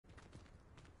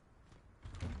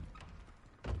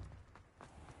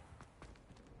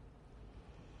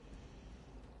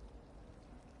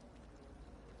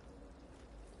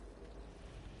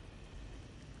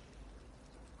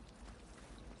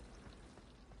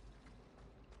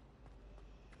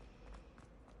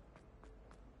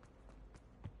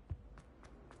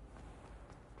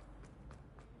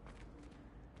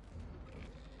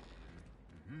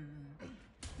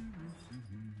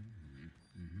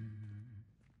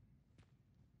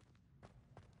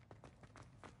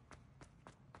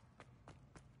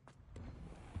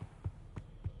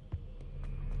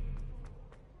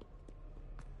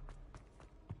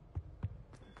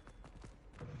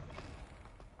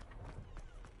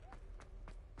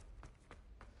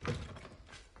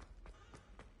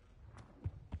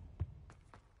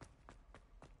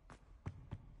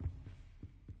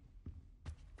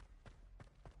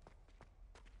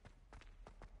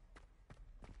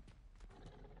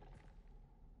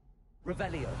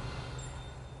Revelio.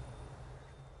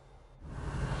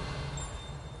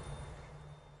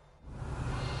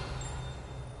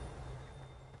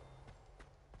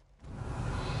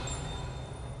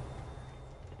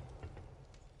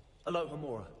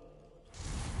 Alohomora.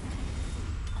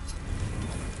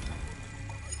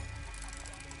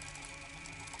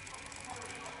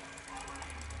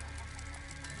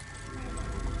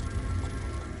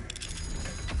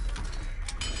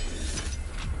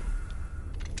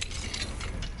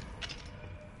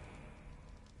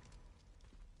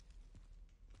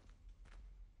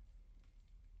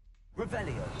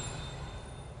 Revelio.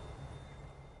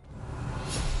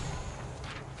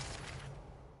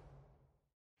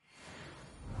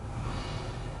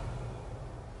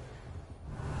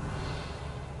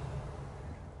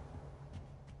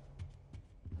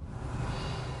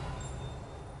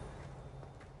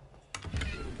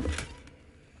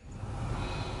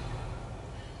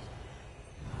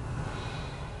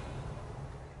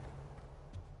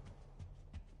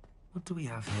 What do we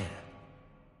have here?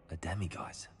 A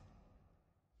demiguise.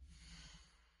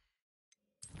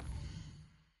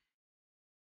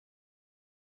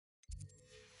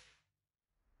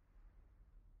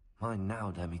 Mine now,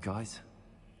 demiguise.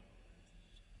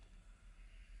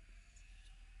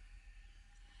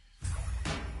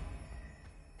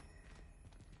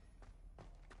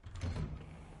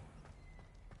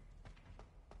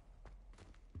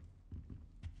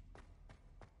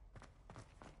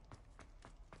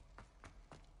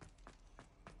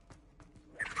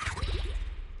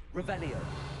 Revelio.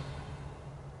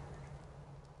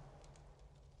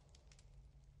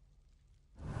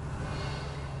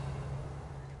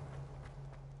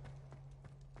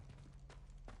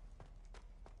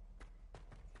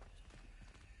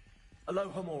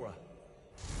 Alohomora.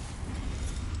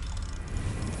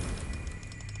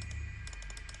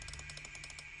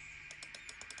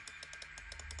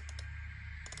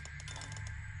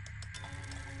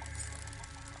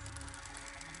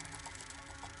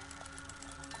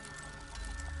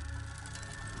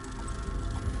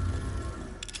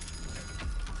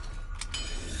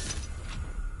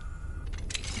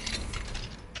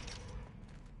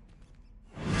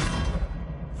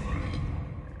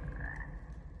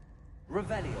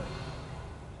 Revelio.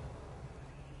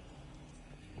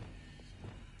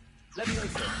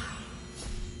 Leviosa.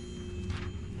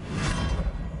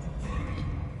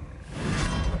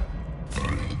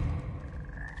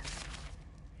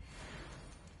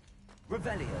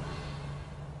 Revelio.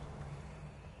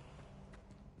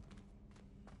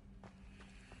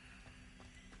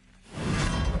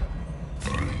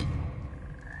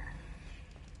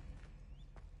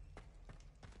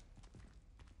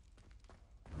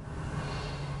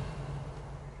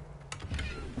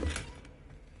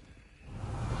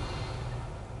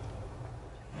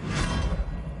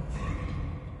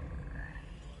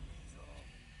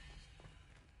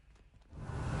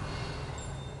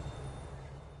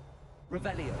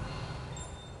 Revelio.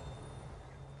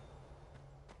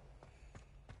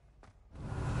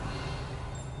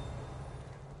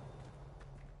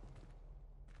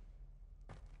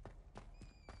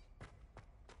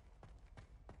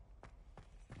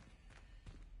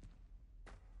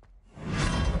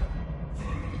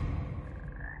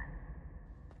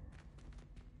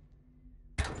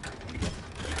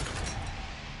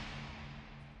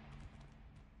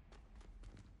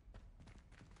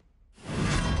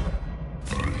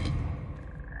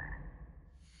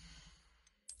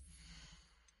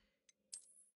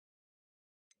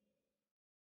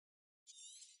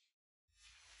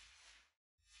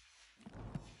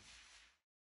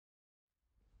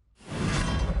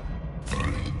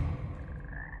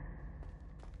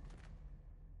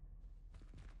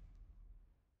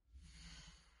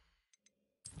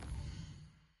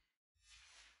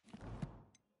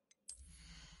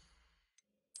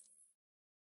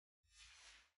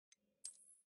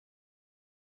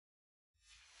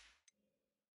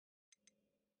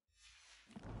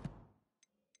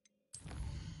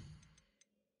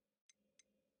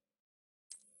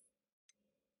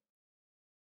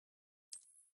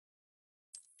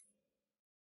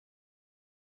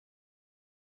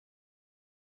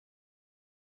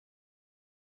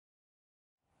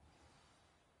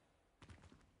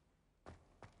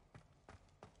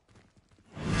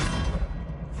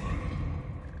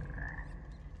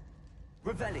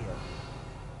 Revelio.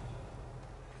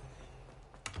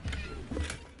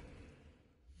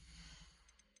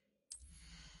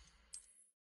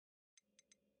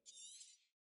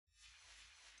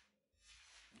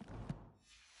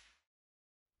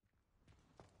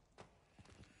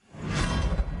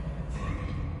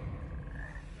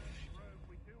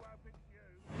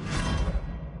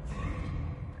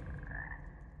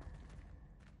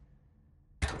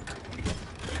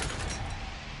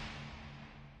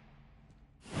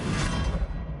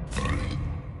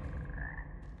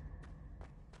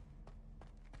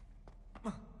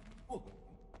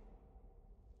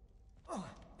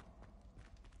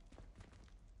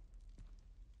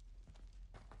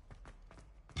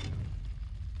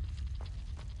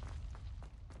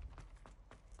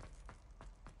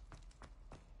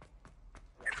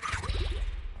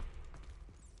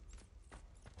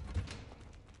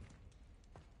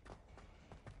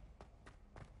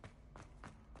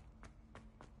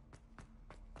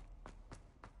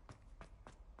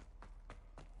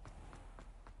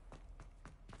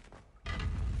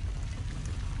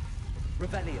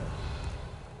 Revelio.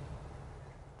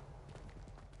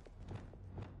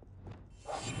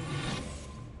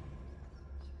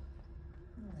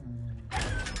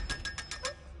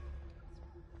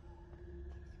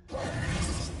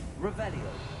 Revelio.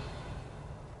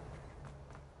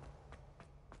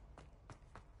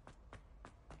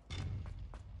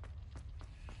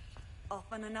 Off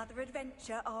on another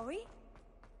adventure, are we?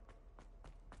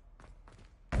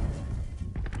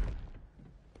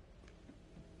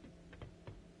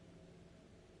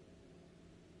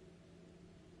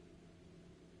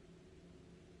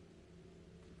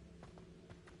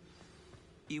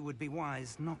 You would be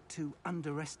wise not to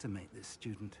underestimate this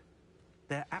student.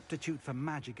 Their aptitude for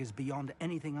magic is beyond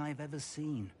anything I've ever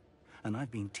seen, and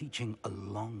I've been teaching a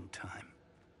long time.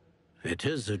 It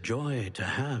is a joy to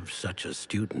have such a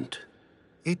student.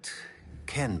 It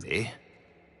can be.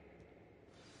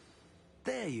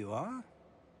 There you are.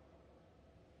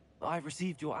 I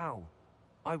received your owl.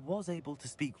 I was able to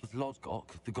speak with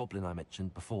Lodgok, the goblin I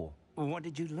mentioned before. What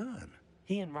did you learn?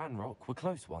 He and Ranrock were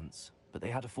close once, but they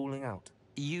had a falling out.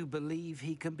 You believe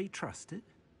he can be trusted?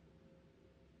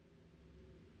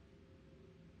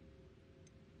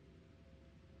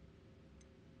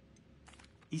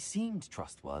 He seemed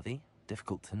trustworthy.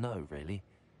 Difficult to know, really.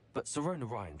 But Sirona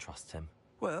Ryan trusts him.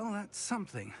 Well, that's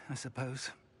something, I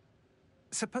suppose.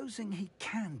 Supposing he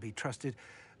can be trusted,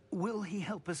 will he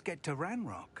help us get to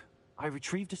Ranrock? I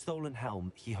retrieved a stolen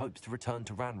helm. He hopes to return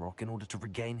to Ranrock in order to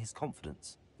regain his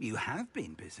confidence. You have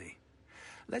been busy.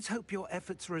 Let's hope your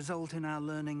efforts result in our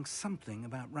learning something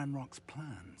about Ranrock's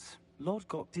plans.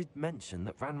 Lodgok did mention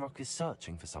that Ranrock is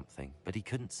searching for something, but he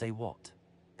couldn't say what.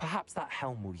 Perhaps that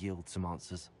helm will yield some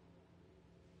answers.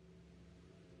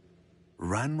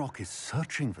 Ranrock is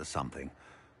searching for something.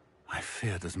 I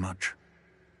feared as much.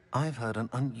 I've heard an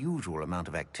unusual amount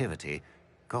of activity,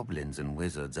 goblins and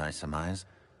wizards, I surmise,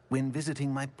 when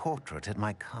visiting my portrait at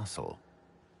my castle.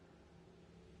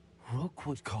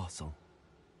 Rookwood Castle?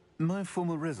 My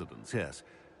former residence, yes.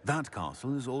 That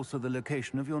castle is also the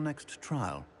location of your next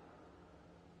trial.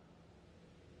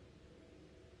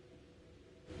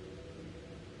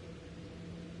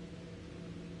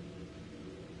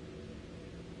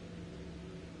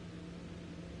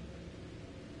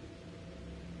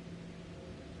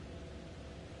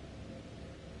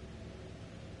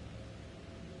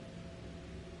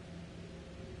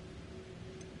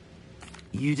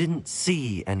 You didn't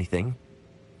see anything?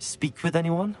 Speak with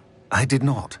anyone? I did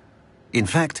not. In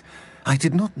fact, I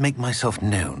did not make myself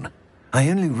known. I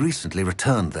only recently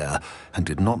returned there and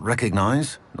did not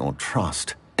recognize nor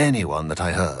trust anyone that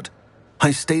I heard.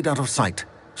 I stayed out of sight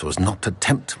so as not to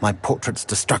tempt my portrait's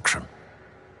destruction.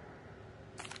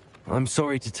 I'm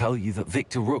sorry to tell you that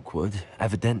Victor Rookwood,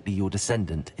 evidently your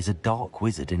descendant, is a dark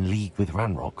wizard in league with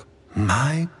Ranrock.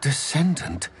 My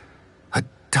descendant? A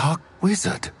dark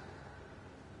wizard?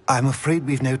 I'm afraid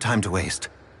we've no time to waste.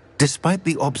 Despite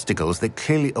the obstacles that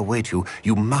clearly await you,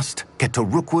 you must get to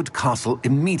Rookwood Castle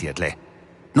immediately.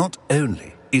 Not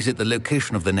only is it the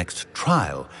location of the next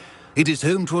trial, it is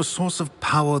home to a source of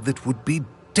power that would be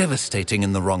devastating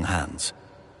in the wrong hands.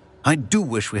 I do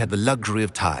wish we had the luxury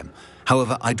of time.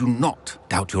 However, I do not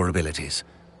doubt your abilities.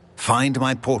 Find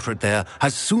my portrait there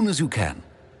as soon as you can.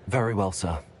 Very well,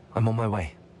 sir. I'm on my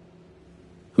way.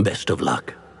 Best of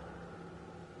luck.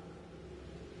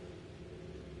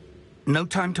 No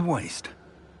time to waste.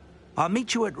 I'll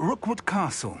meet you at Rookwood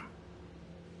Castle.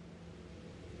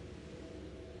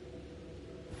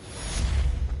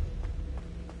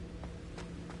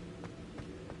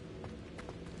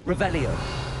 Revelio.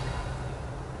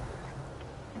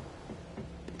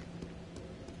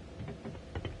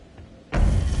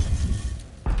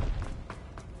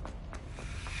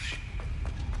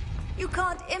 You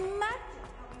can't imagine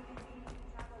how inconvenient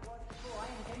travel was before I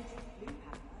invented blue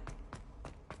powder.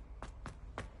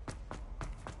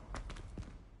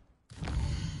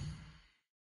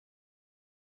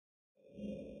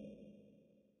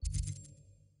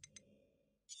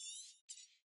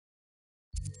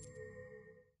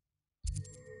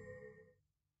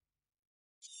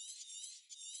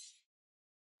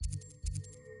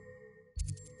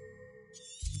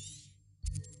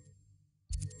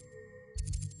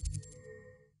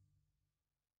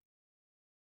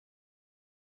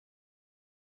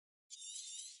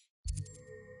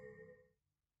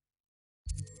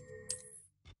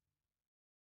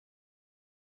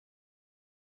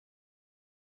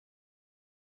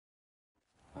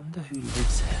 Wonder who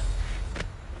lives here.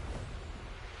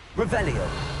 Revelio.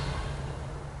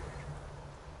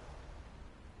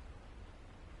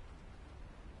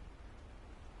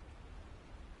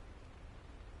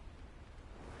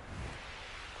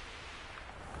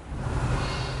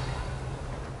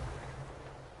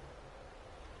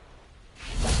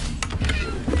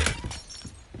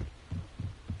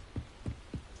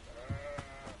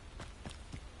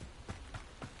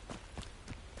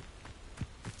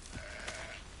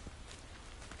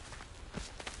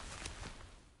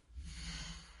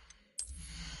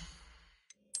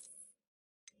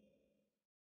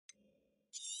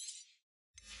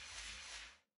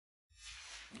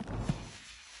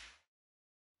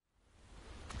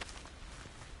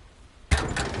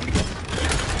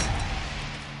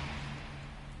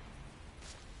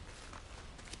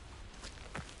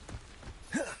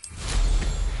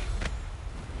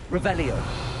 Revelio.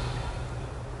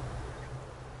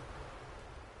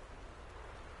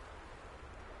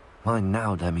 Mine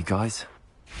now, Demi guys.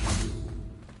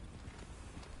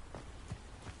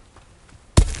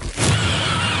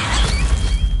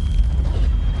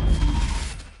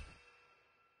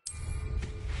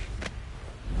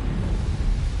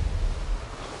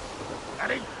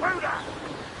 An intruder!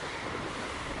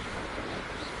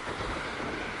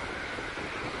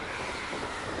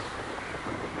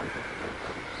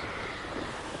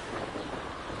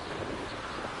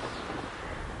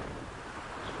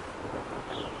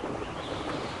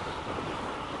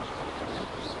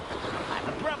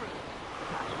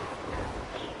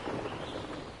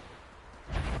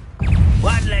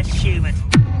 One less human.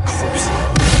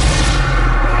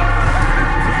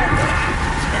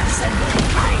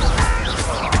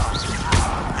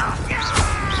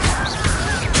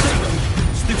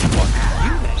 Stupid one.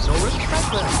 You met Nora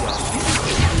Clever.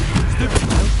 Stupid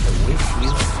one. I wish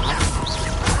you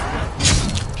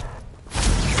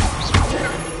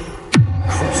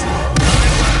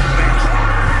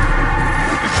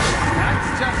That's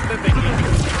just the beginning.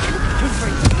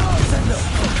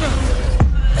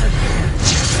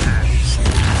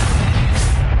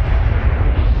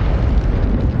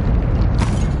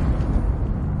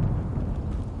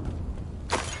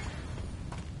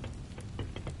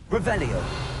 Revelio.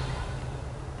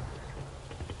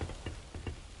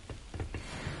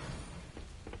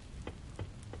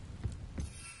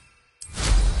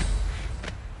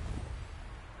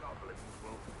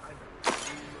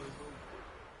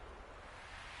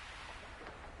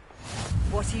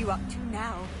 What are you up to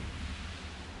now?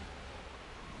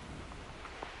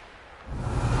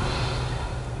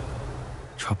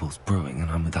 Trouble's brewing and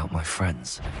I'm without my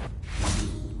friends.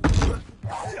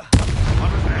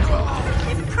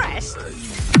 Impressed?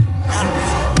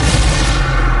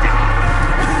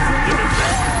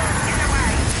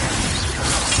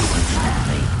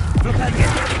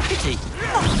 Pity.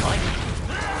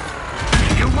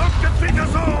 You won't defeat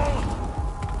us all!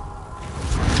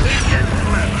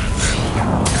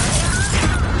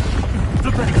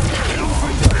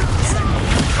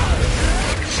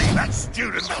 That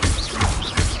student!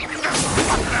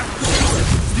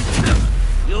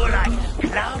 You're like a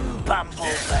plum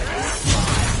bumblebee.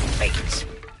 Fate.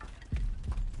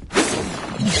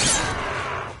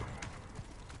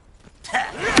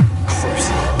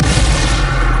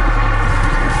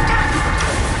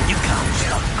 You can't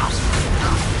stop us.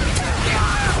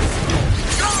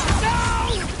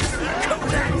 Call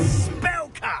that spell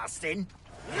casting?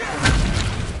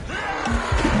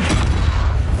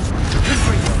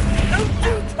 Don't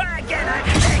do try again, I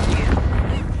beg you.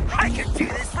 I could do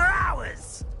this for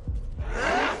hours.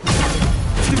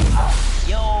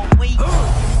 You're weak.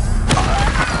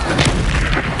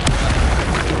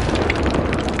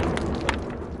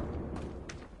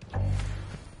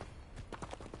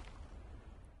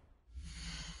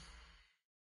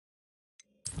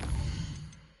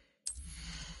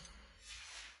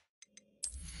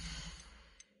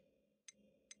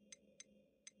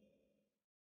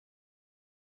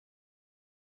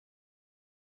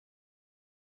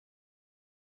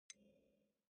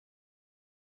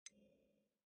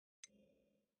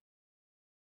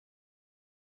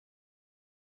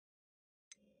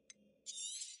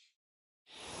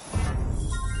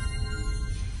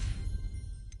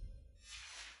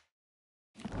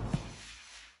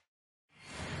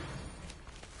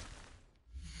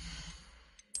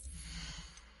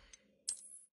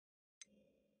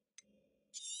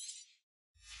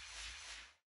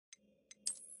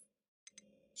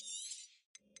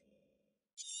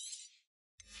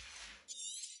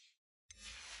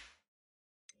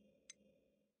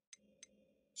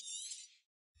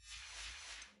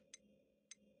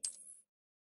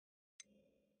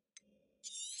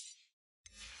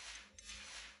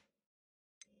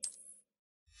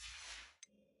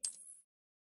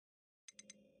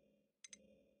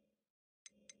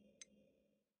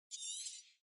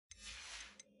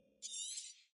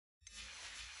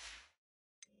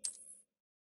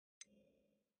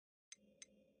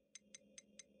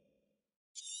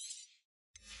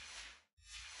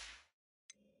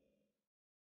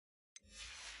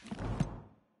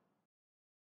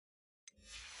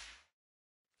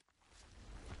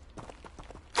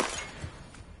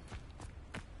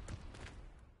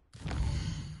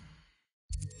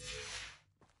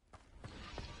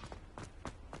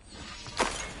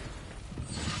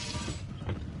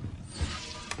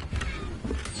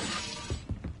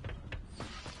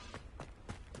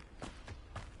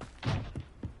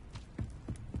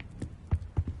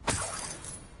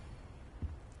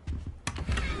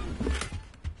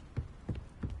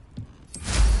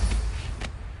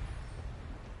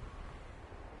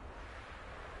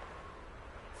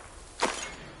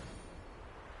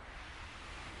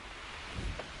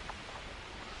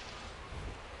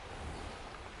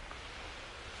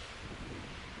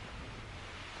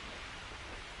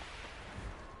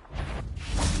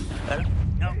 fella.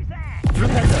 No.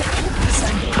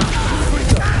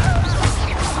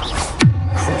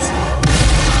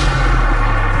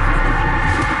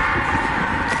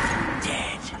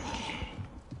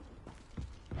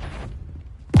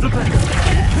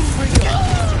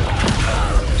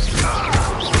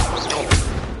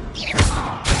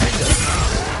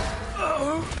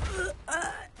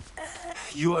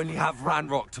 You only have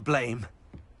Ranrock to blame.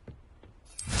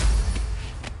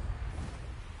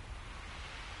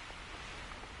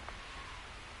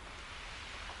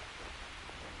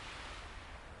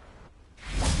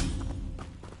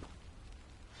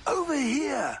 Over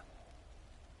here!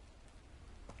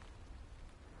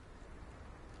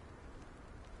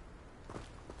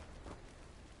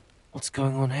 What's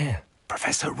going on here?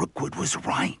 Professor Rookwood was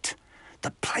right.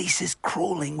 The place is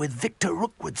crawling with Victor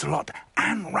Rookwood's lot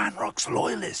and Ranrock's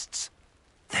loyalists.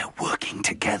 They're working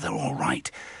together, all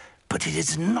right, but it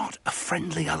is not a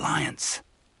friendly alliance.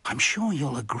 I'm sure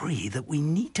you'll agree that we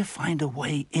need to find a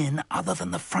way in other than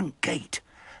the front gate.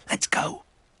 Let's go.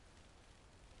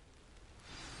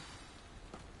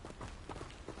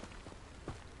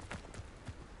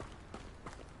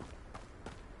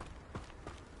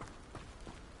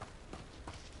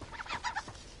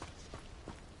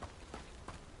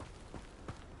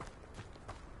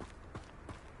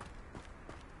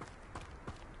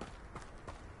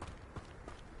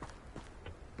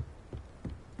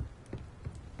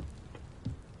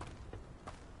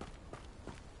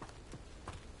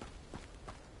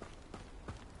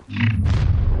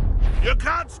 You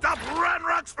can't stop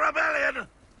Ranrock's rebellion!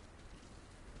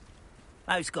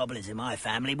 Most goblins in my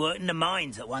family worked in the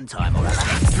mines at one time or other.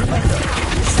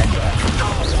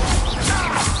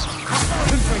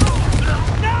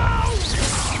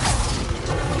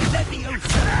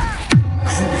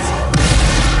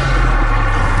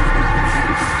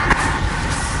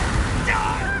 No!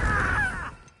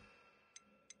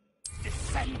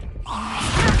 Descend.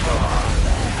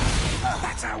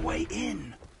 That's our way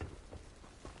in.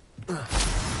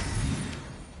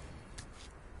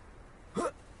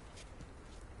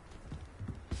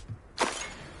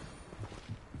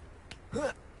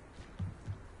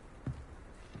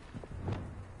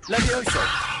 Levioso!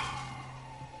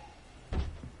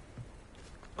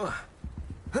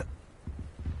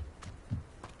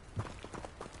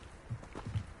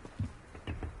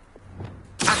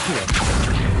 Accio!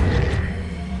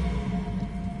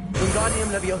 Wingardium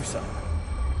Leviosa!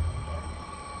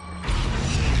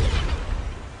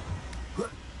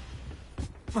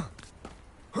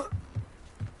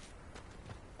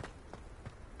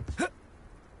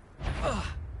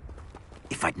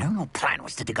 If I'd known your plan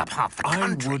was to dig up half the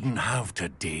country... I wouldn't have to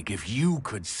dig if you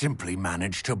could simply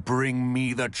manage to bring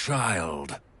me the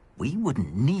child. We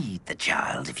wouldn't need the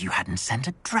child if you hadn't sent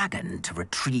a dragon to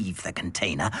retrieve the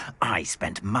container I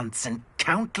spent months and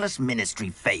countless ministry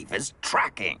favors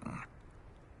tracking.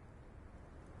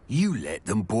 You let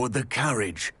them board the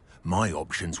carriage. My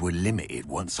options were limited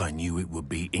once I knew it would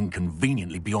be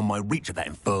inconveniently beyond my reach at that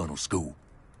infernal school.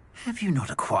 Have you not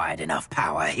acquired enough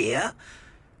power here?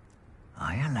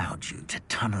 I allowed you to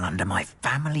tunnel under my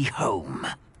family home.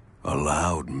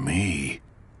 Allowed me?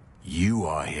 You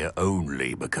are here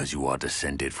only because you are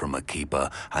descended from a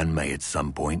keeper and may at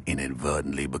some point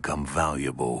inadvertently become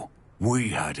valuable. We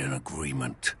had an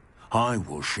agreement. I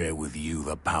will share with you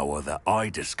the power that I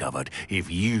discovered if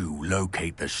you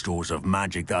locate the stores of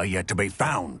magic that are yet to be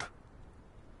found.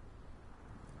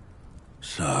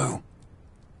 So,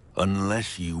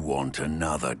 unless you want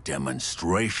another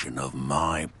demonstration of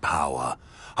my power,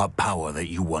 a power that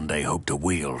you one day hope to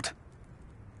wield,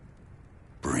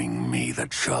 bring me the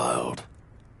child.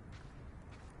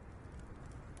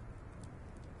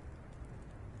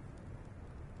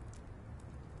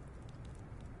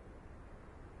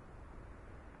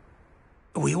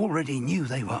 We already knew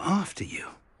they were after you,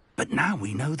 but now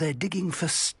we know they're digging for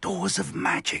stores of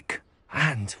magic.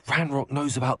 And Ranrock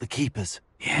knows about the Keepers.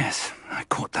 Yes, I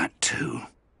caught that too.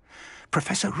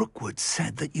 Professor Rookwood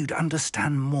said that you'd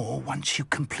understand more once you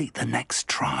complete the next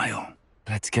trial.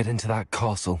 Let's get into that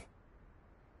castle.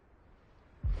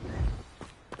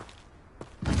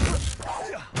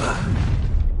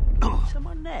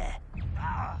 Someone there?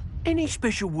 Any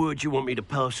special words you want me to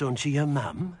pass on to your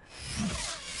mum?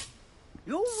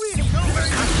 You're really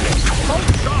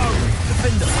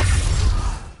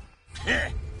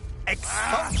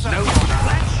No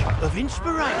flash of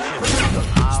inspiration.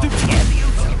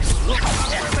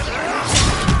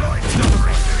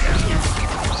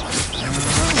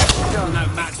 No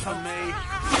match for me.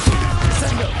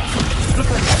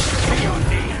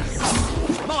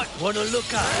 Might want to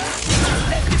look up.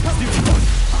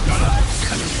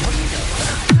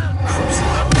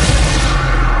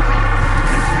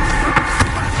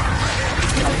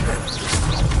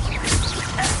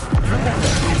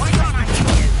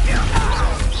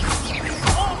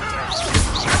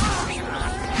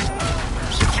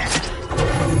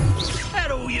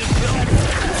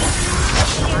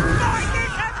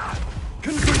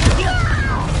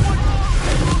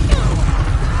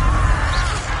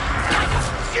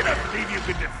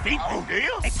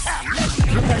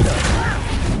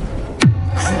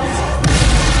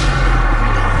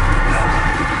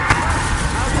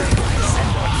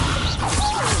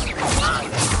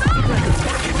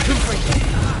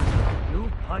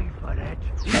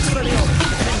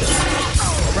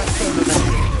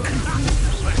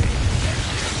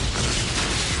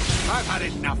 had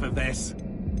enough of this.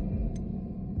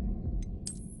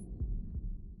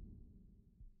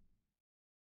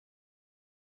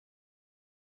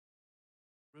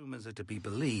 Rumors are to be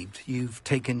believed. You've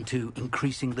taken to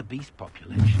increasing the beast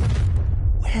population.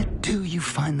 Where do you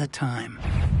find the time?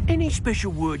 Any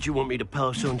special words you want me to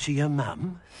pass on to your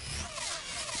mum?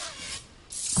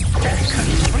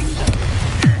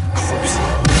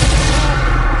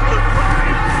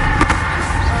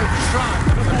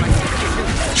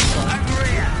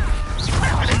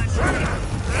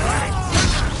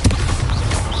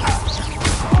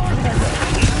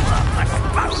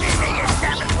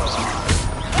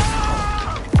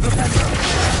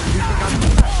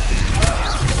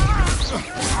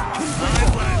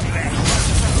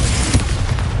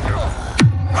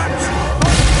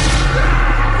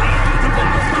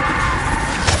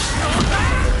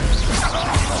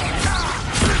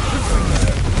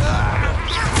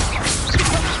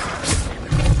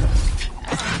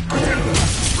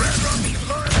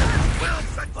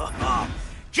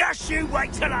 Just you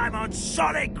wait till I'm on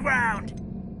solid ground!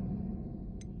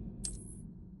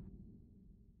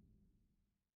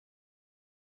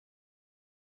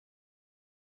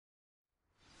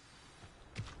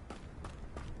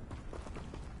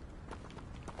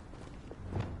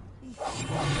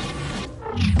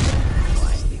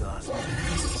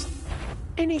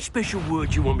 Any special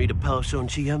words you want me to pass on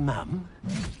to your mum?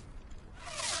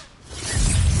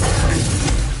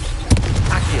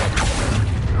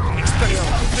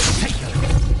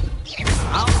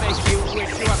 I'll make you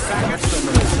wish you were back at the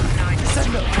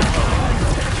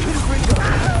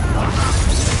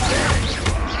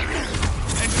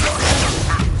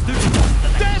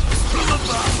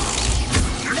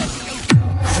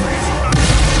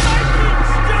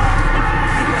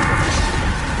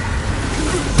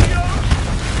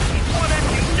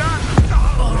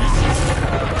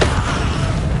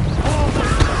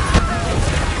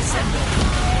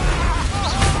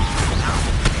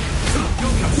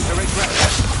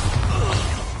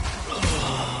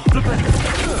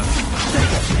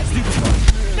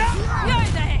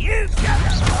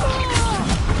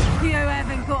You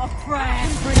haven't got a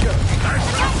friend.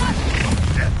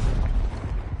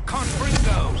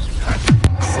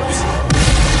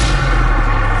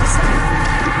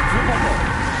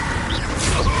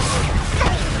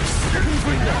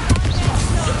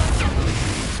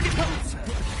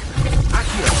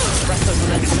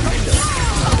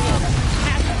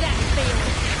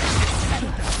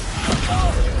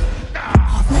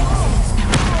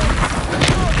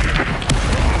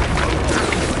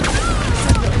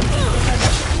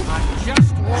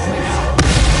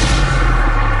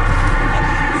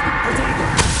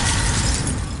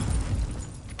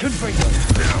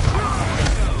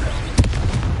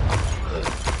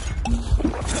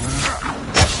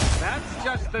 That's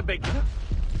just the big...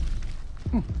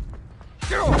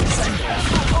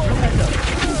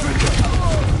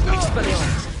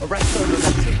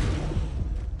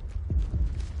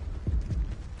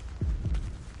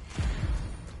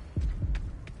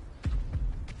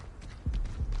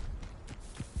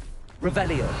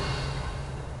 Revelio.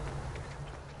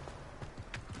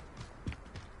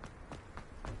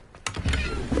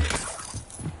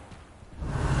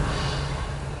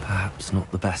 Perhaps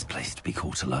not the best place to be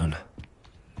caught alone.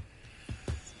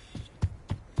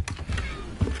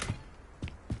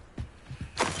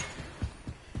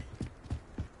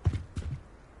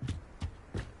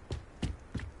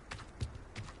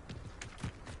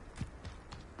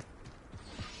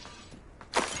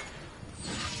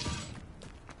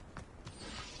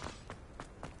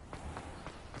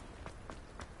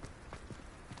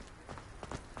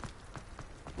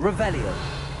 Revelio.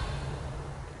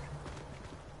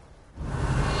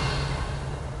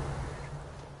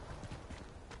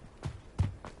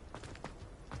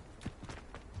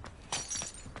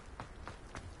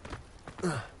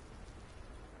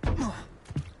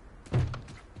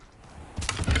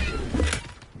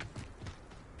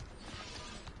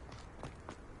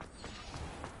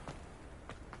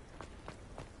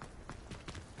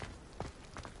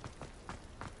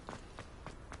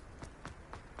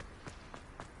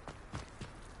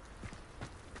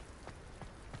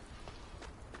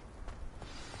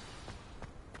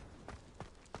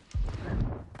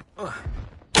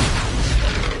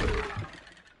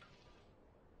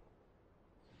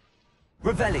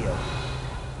 Revelio.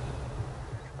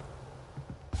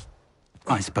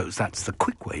 I suppose that's the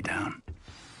quick way down.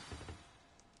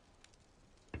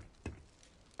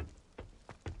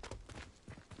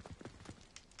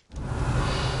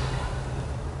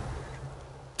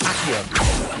 Accio.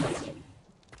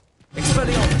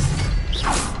 Expelliarmus.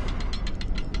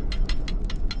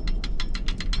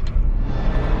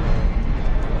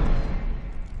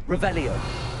 Revelio.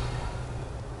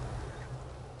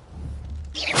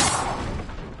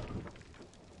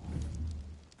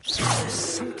 There's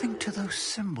something to those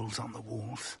symbols on the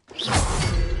walls.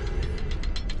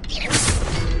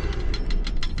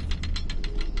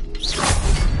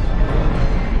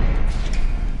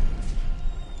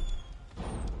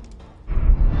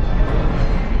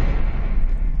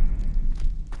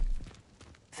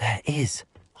 There is.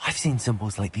 I've seen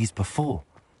symbols like these before.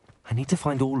 I need to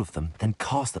find all of them, then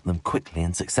cast at them quickly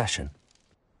in succession.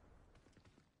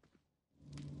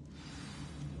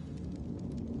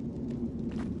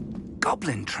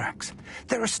 Goblin tracks.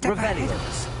 They're a step ahead Revelio. of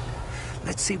us.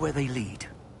 Let's see where they lead.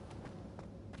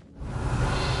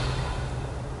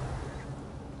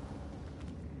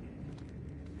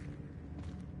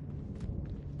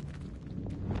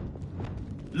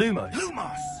 Lumos!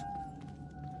 Lumos!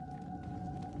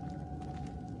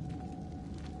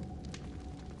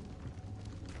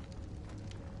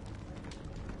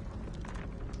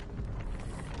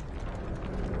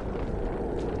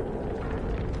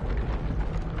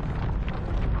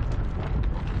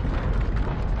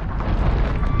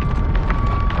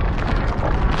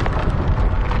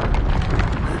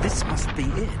 This must be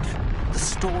it. The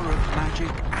store of magic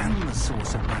and the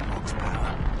source of Ranrock's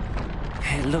power.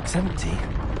 It looks empty.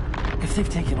 If they've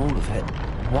taken all of it,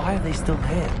 why are they still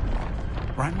here?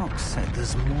 Ranrock said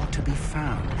there's more to be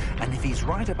found, and if he's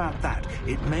right about that,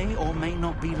 it may or may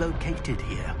not be located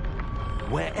here.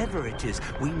 Wherever it is,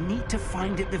 we need to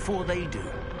find it before they do.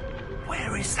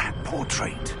 Where is that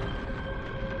portrait?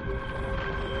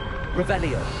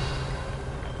 Revelio.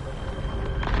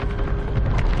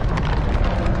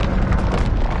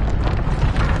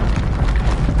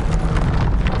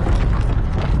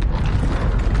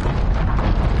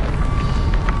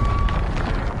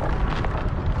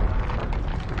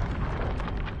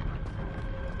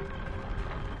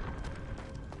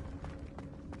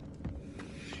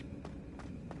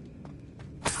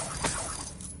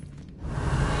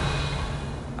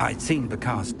 I'd seen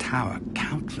Bakar's tower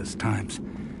countless times.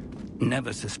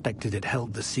 Never suspected it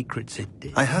held the secrets it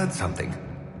did. I heard something.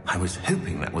 I was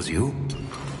hoping that was you.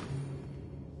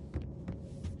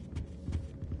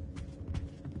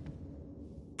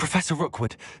 Professor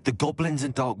Rookwood, the goblins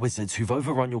and dark wizards who've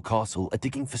overrun your castle are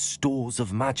digging for stores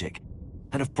of magic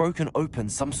and have broken open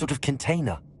some sort of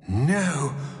container.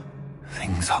 No.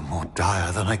 Things are more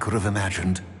dire than I could have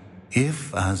imagined.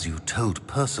 If, as you told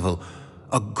Percival,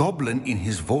 a goblin in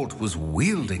his vault was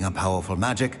wielding a powerful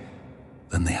magic,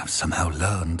 then they have somehow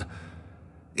learned.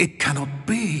 It cannot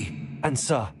be. And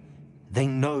sir, they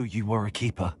know you were a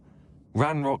keeper.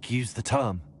 Ranrock used the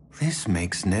term. This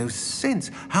makes no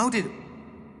sense. How did...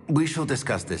 We shall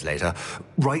discuss this later.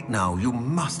 Right now, you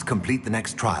must complete the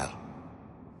next trial.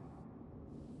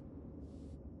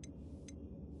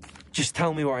 Just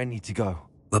tell me where I need to go.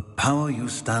 The power you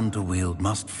stand to wield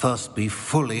must first be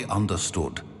fully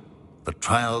understood. The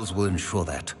trials will ensure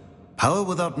that. Power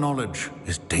without knowledge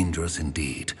is dangerous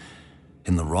indeed.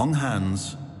 In the wrong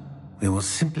hands, we will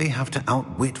simply have to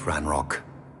outwit Ranrock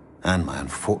and my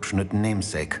unfortunate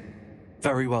namesake.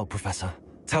 Very well, Professor.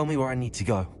 Tell me where I need to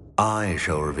go. I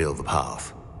shall reveal the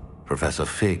path. Professor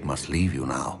Fig must leave you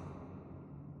now.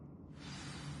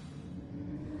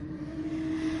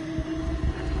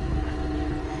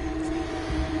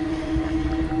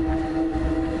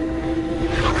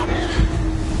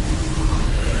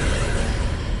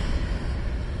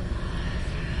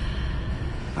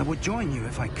 I would join you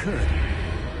if I could.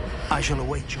 I shall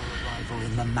await your arrival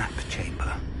in the map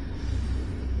chamber.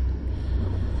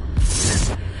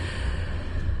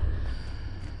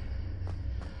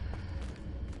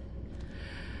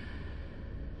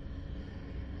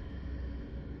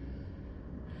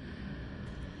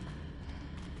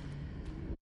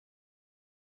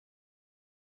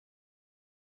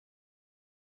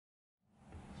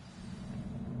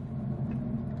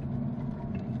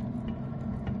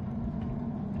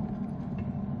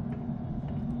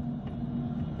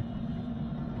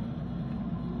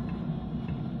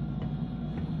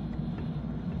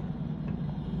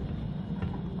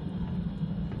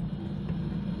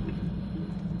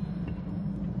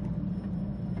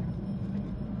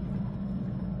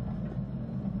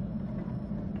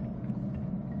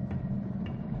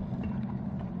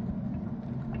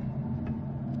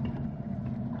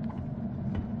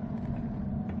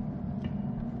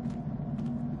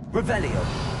 Revelio.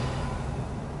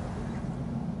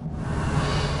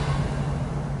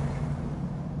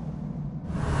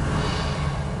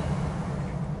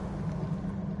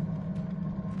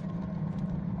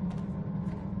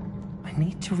 I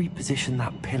need to reposition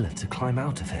that pillar to climb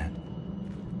out of here.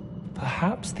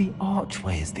 Perhaps the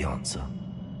archway is the answer.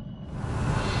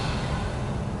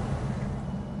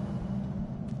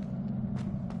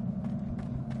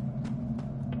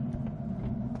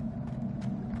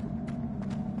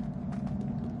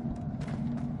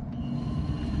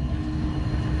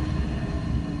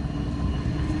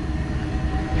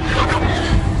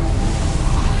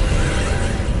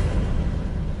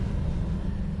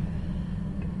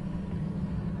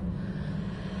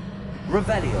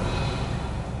 Revelio.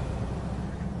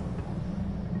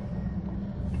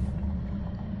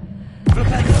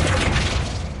 Flipendo.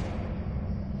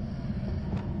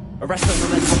 Arresto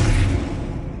Memento.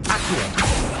 Accio.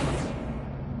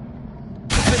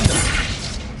 Findo.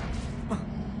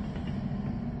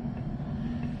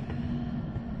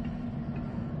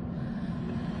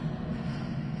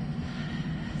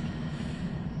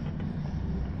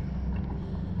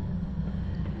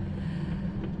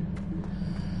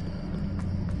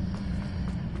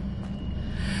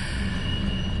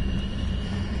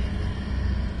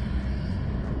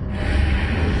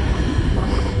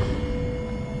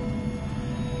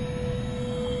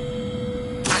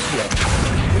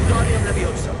 Wingardium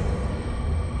Leviosa.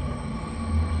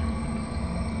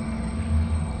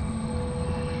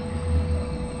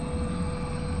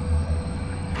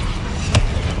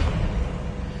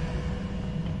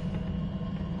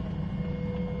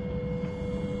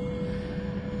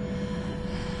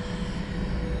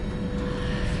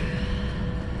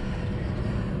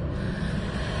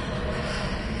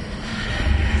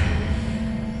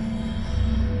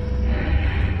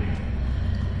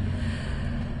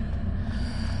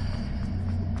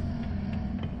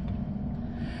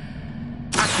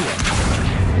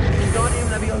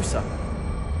 Wingardium Leviosa.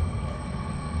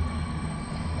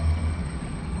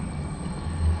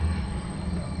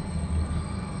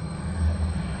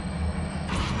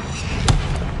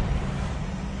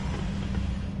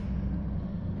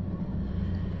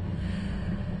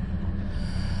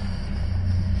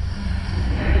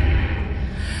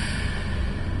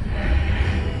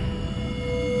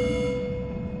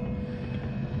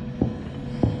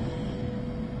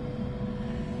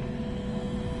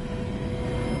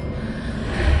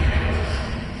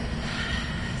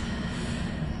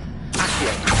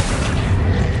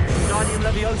 Wingardium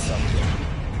Leviosa.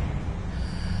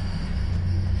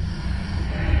 Accio.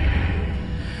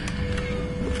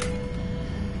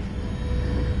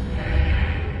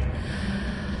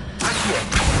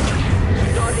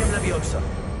 Wingardium Leviosa.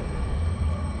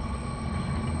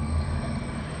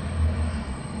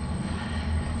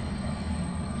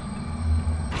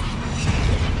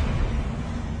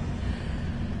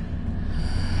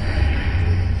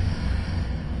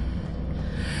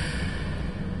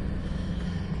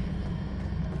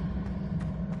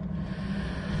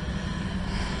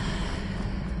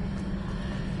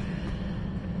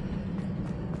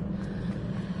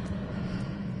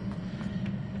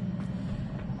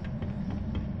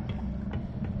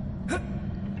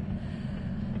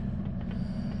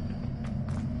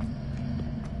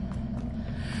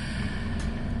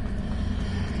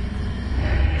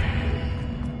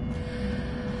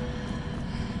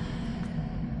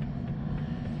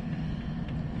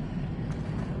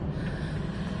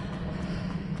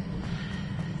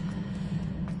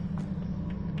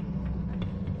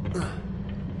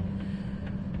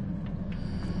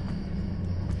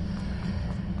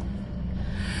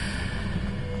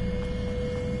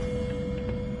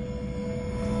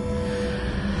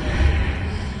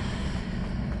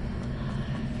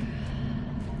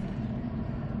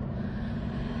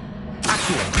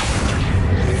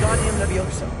 Wingardium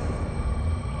Leviosa.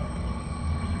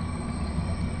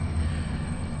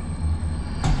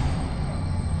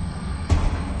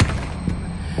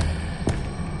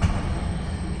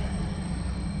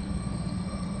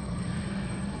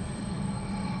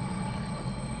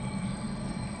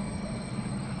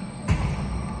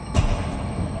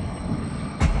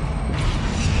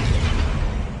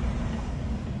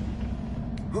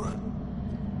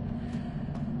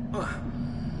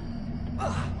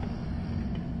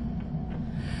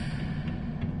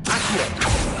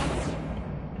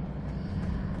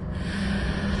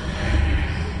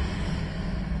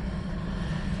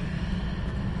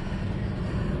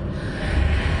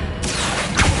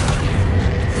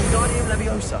 Wingardium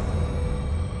Leviosa.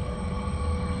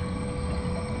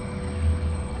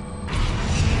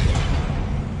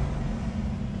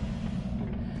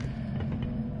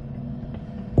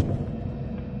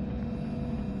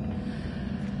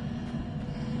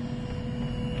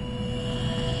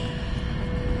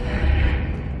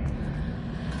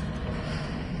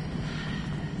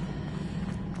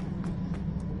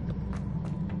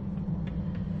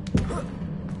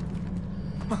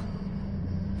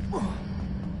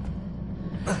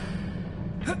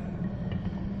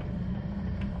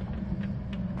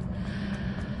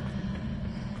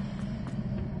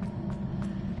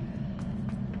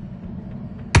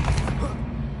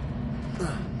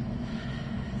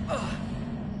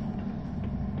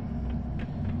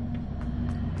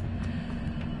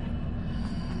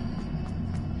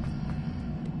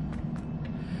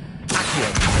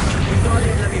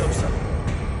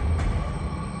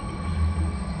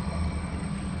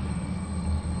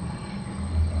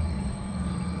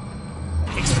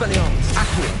 Expelliarmus.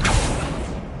 Accio.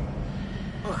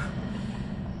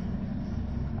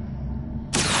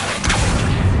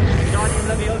 Wingardium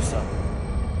Leviosa.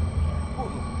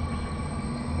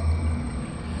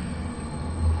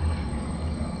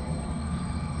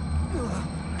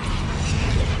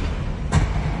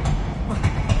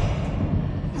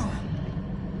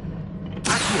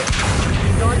 Accio.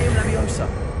 Wingardium Leviosa.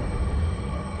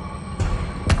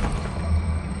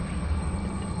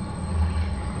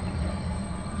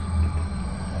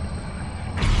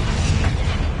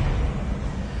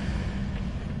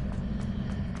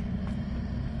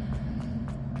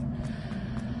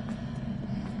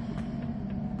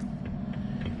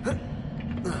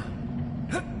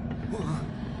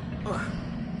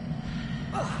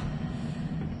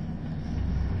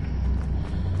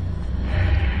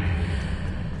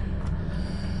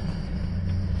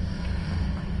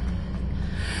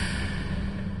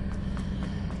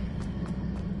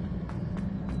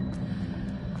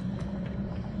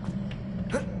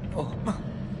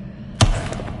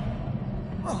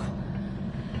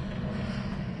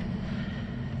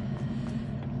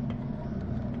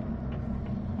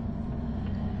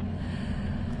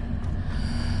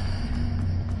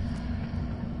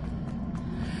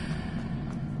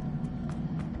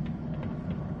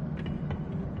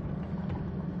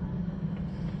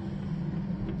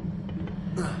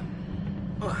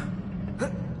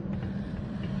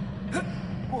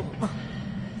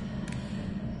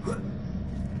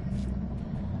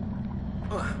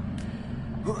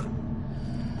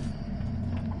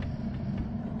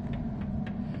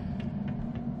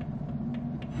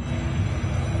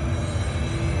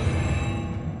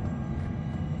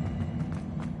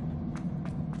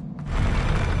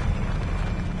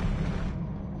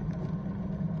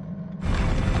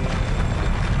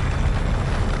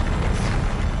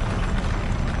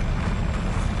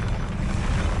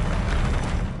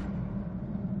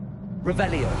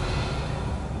 Revelio.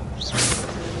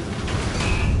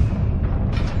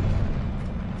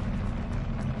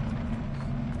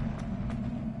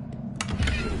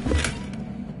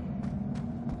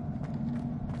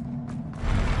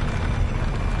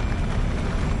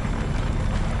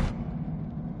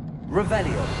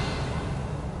 Revelio.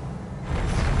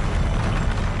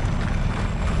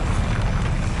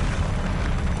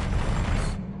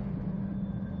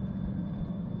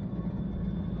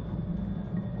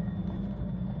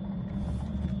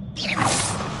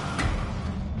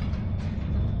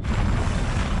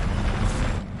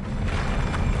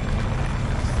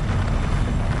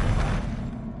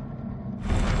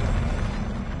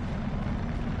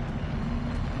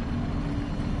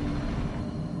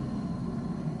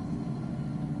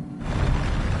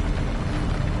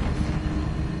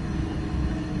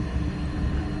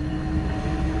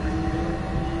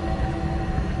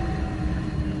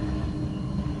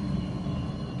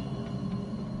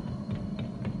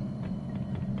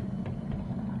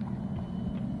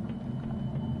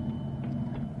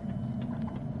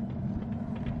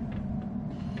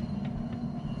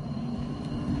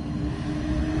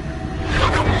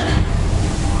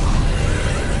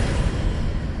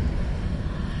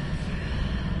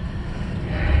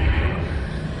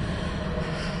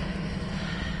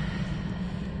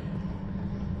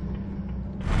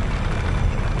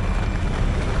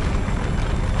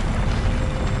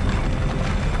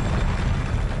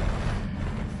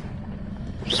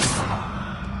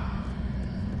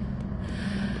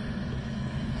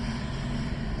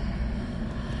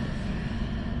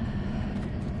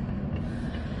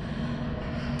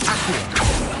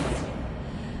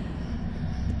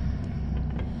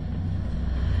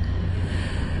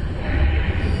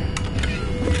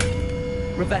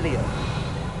 Revelio.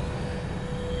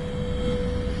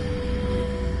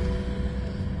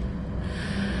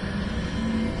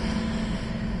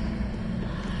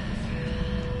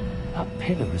 That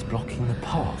pillar is blocking the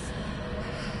path.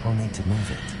 I'll need to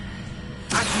move it.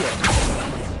 Accio.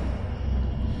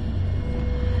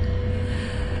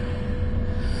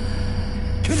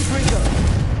 Confringo.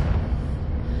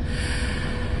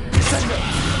 Descendo.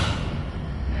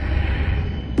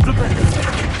 Revelio.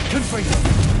 Confringo.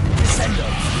 Descendo.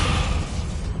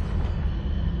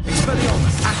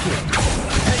 Expelliarmus. Accio.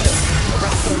 Hendo.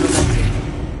 Arresto Revelio.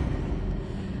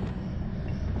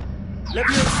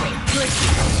 Leviosa. Click.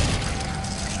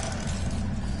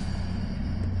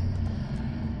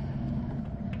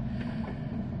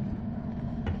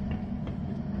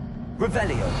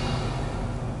 Revelio.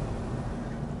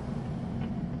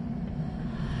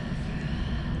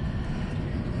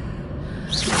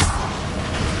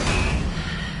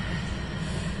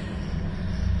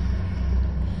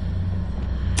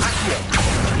 Accio.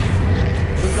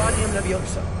 Wingardium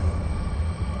Leviosa.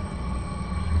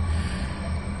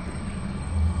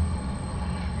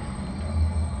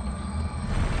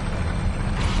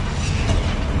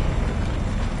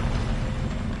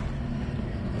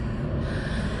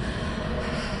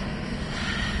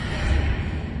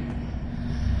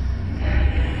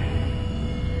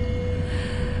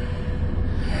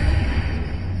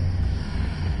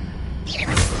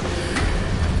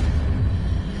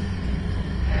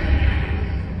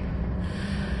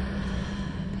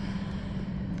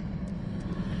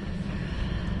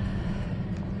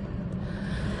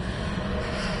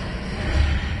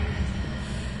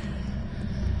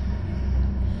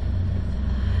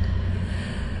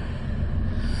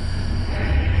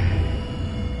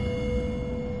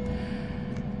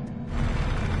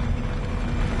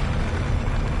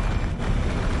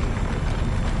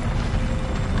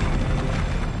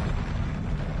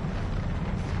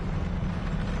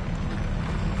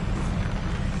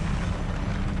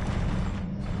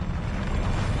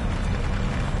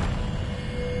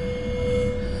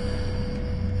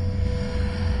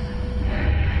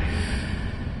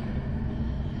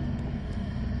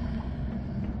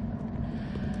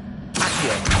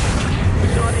 Accio.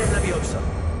 Wingardium Leviosa.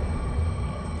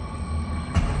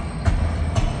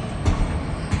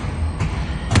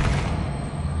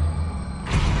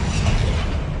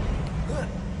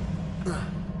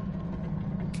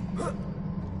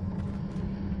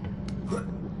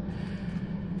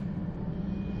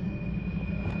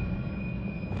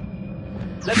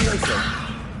 Leviosa.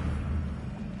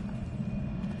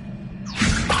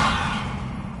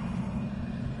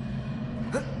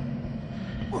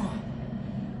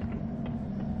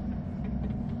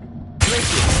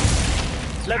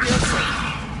 Leviosa.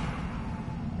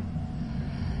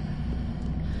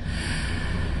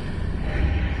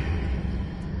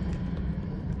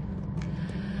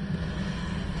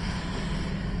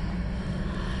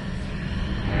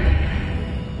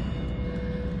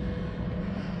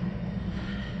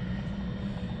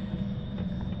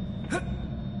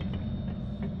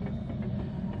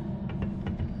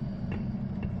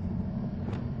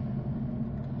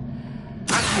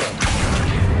 Accio.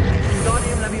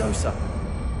 Wingardium Leviosa.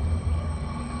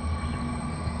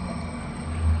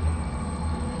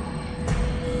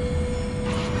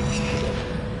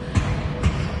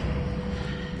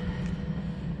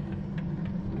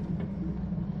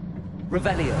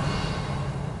 Revelio.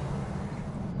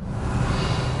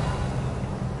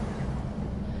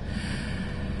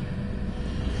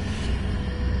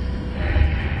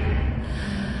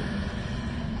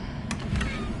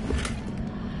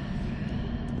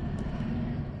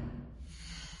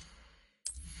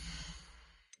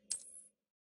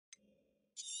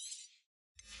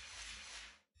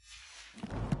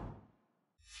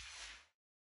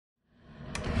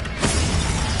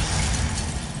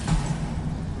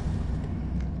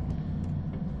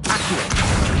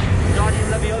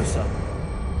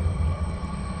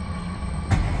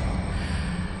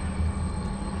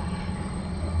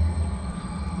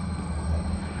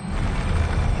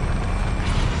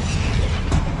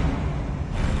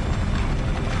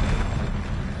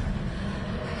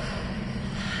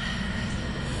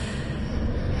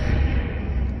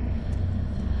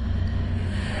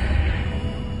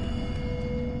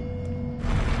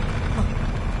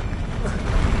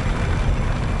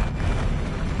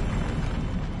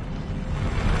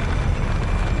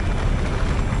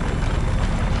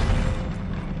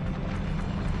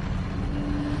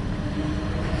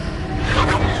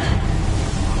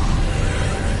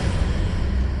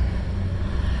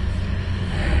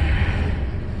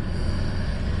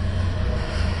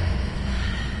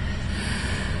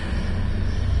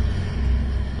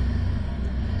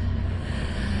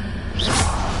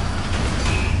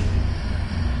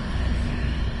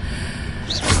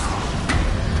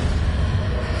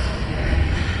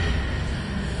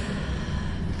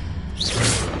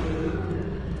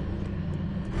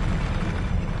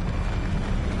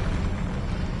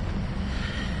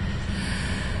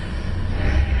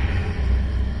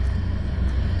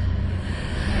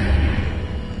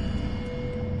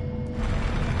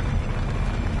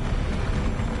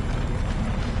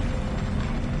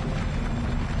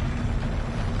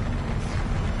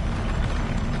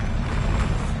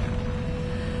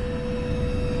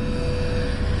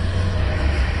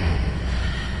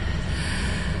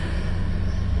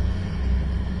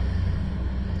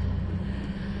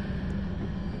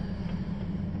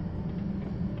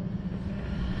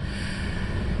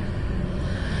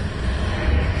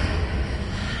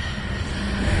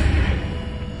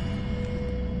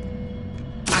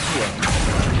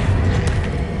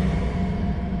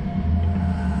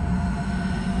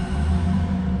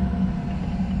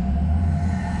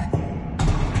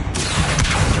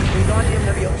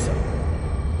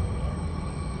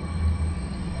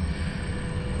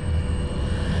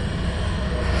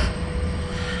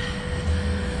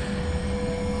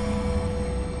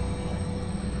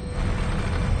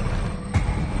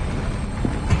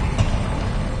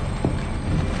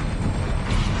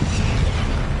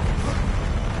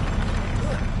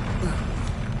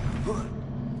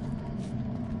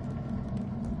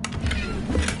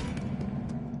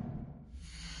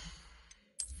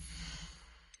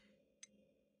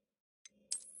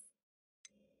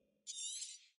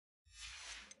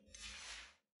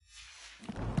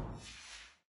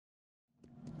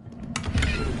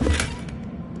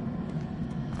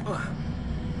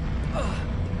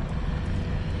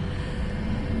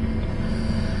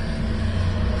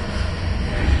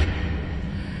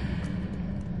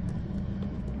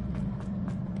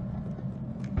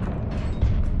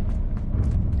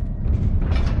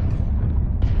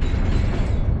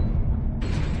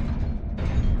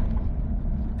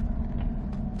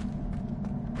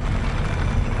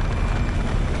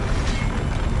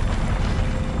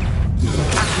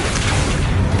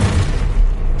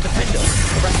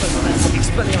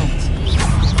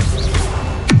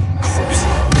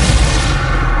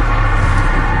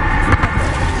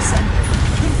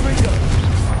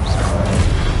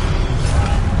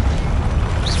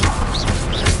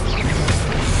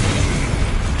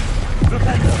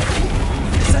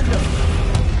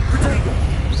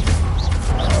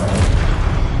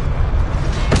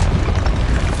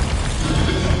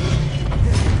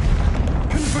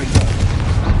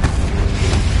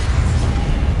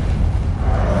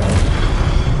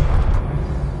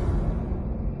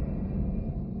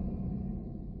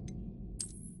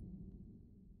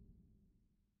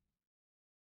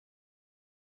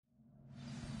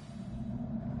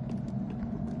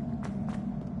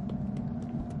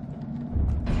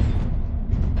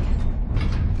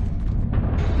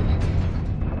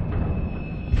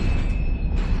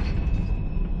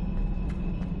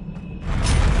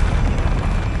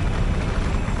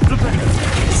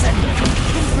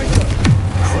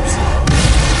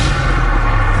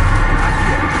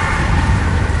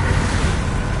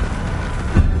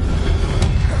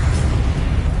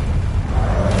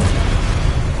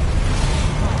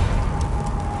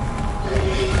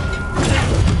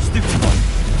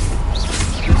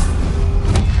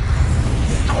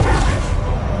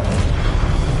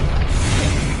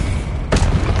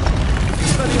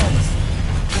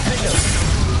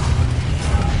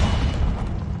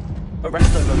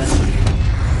 Arresto momentum.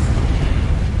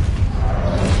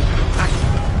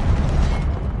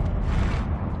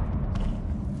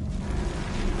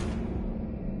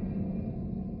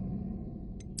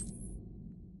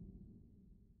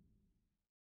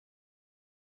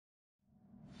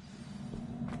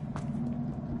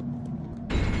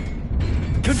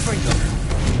 Confringo.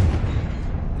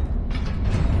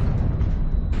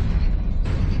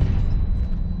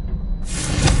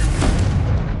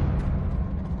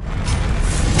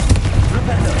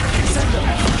 Rependo. Sendo.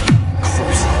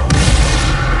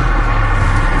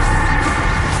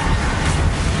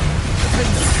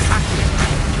 Confringo. Accio.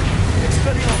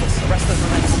 Expelliarmus. Arresto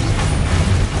momentum.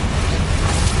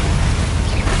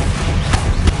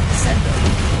 Sendo.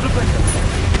 Rependo.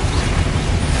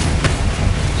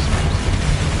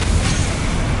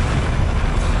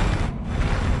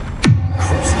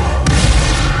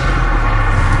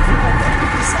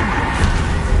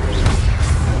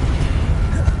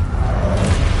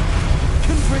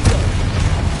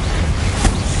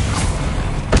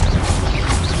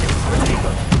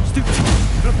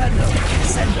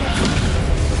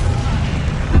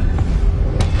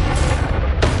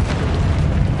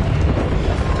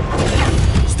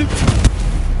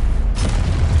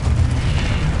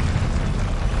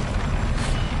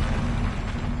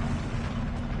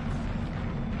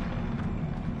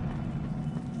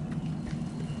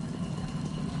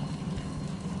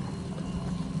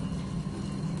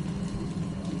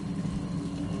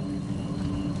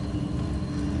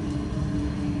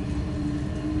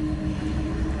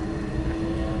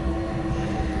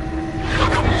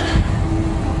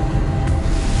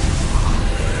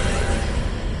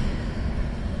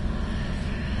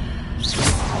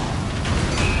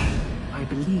 I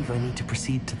believe I need to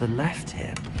proceed to the left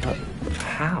here, but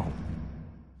how?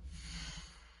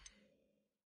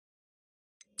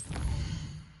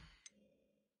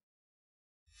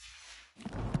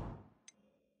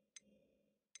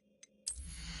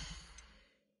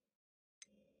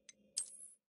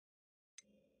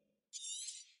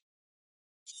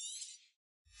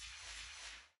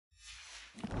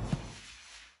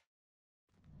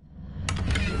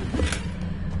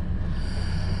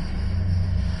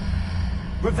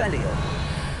 Revelio.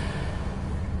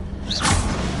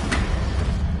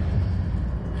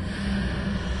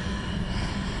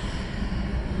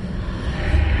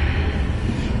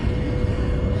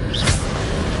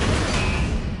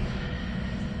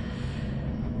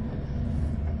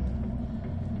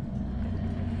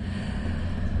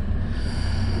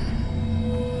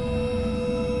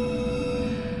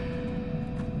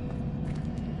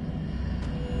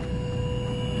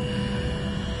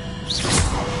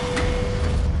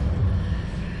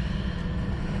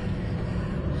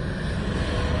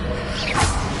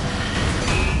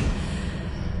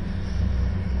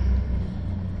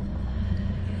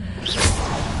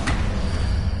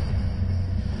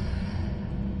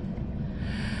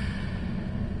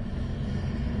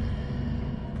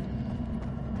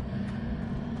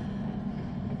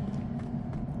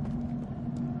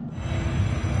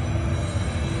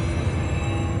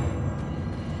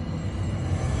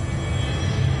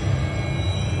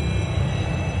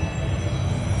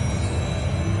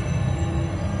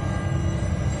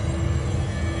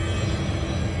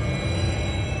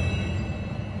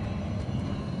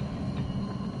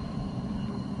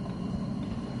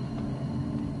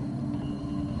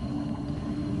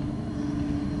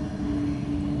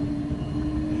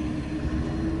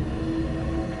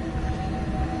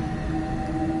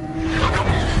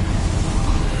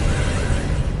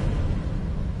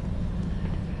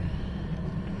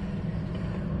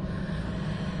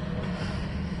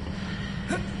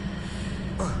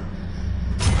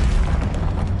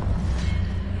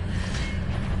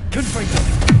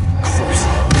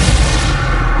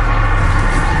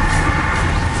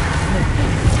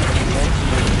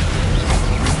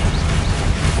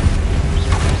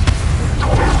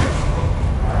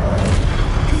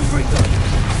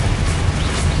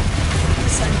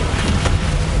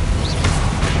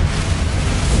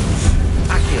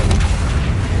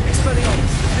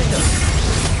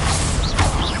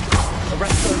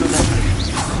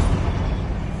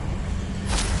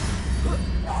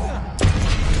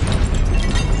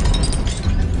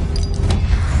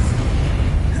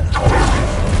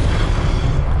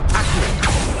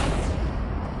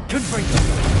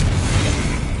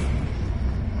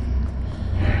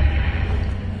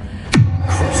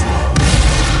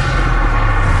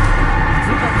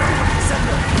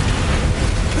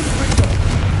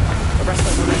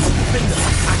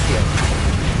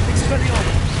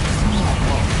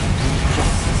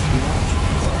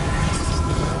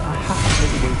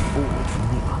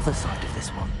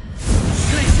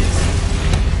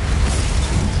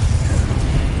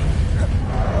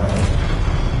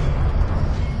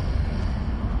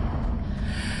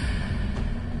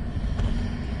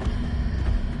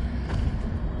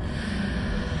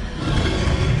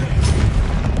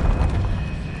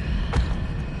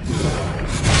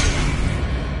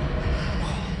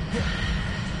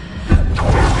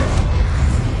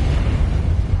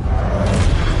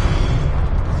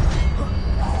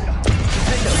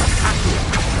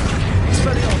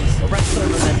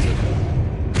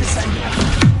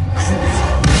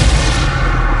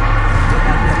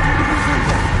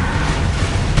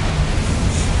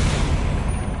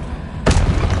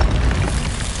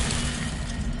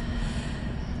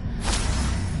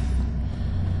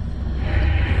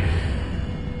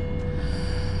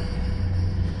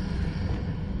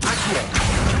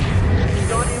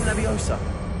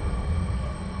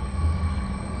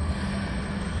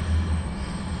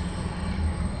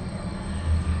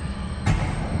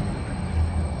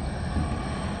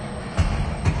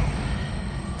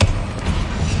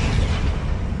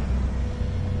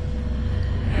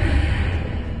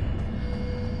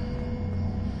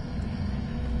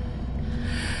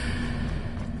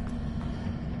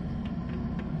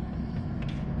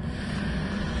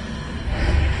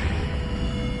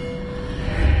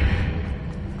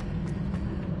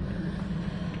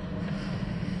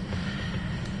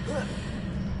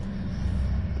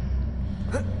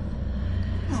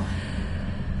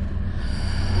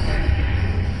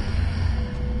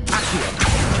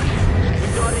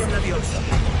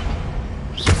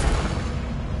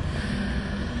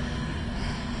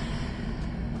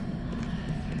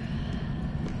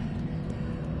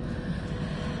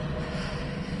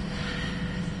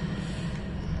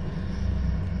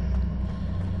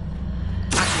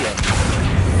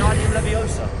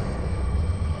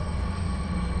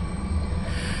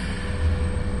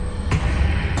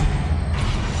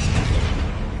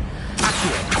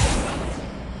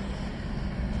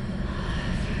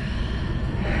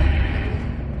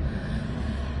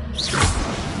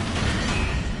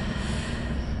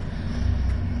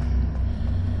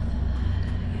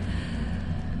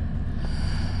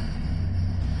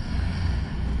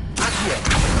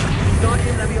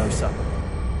 Leviosa.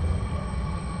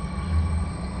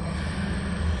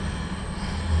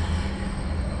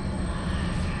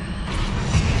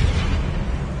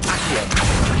 Accio.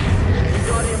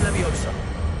 Wingardium Leviosa.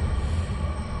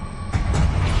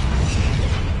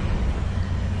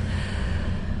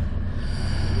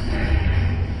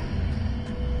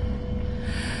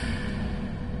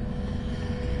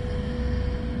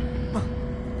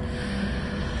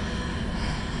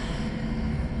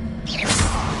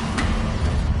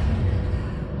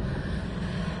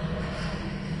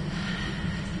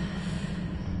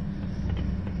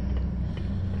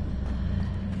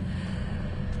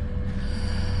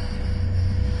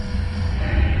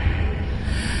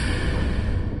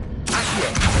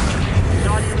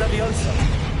 Leviosa.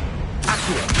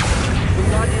 Accio.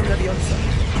 Wingardium Leviosa.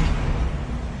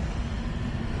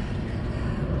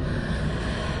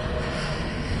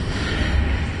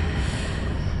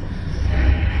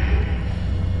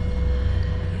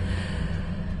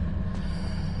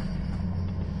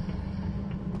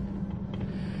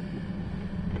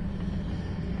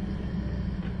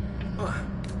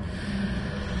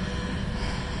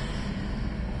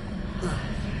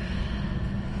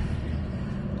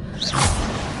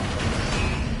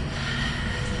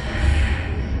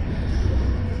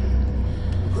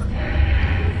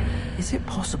 Is it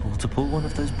possible to pull one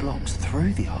of those blocks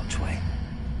through the archway?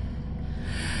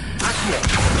 Accio.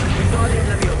 Wingardium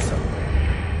Leviosa.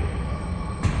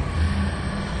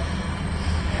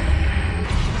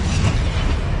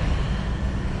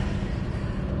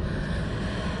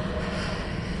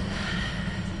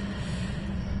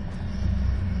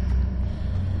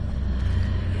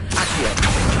 Accio.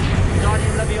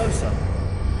 Wingardium Leviosa.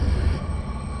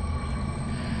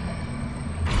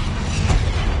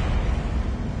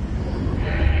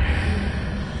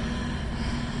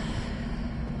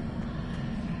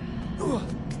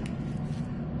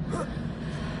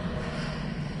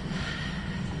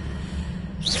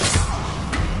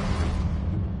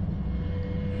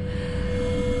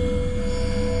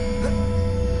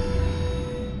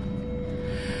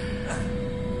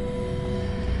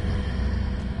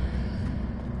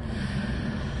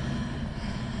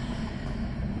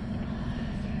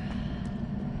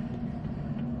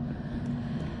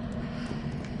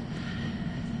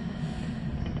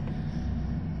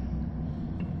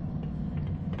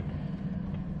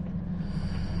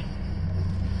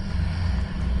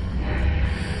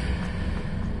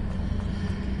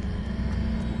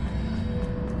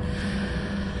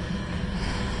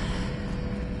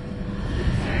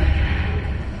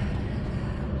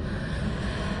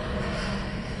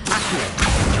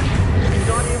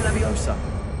 Wingardium Leviosa.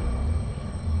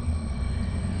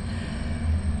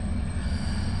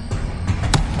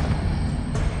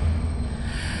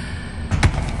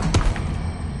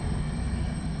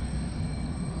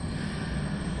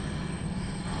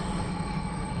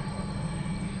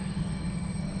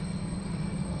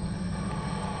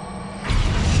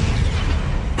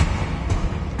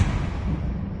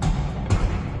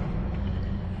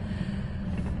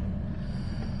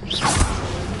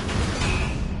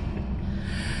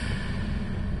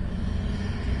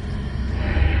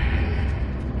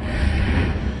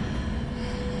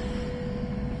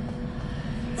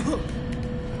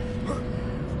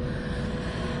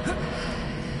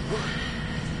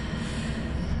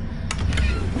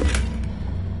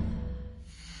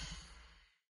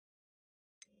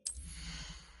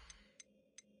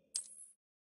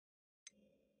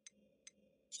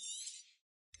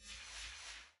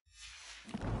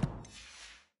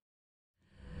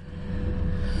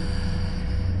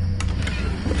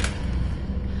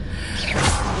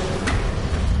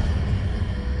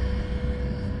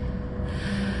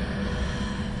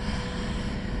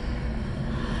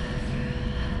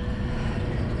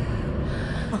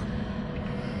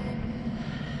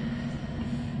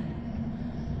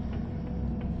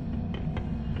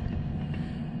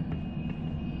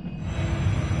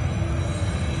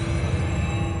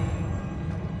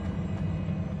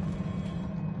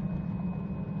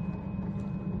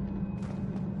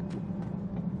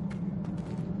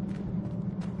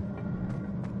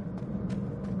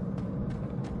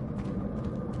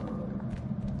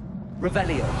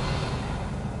 Revelio.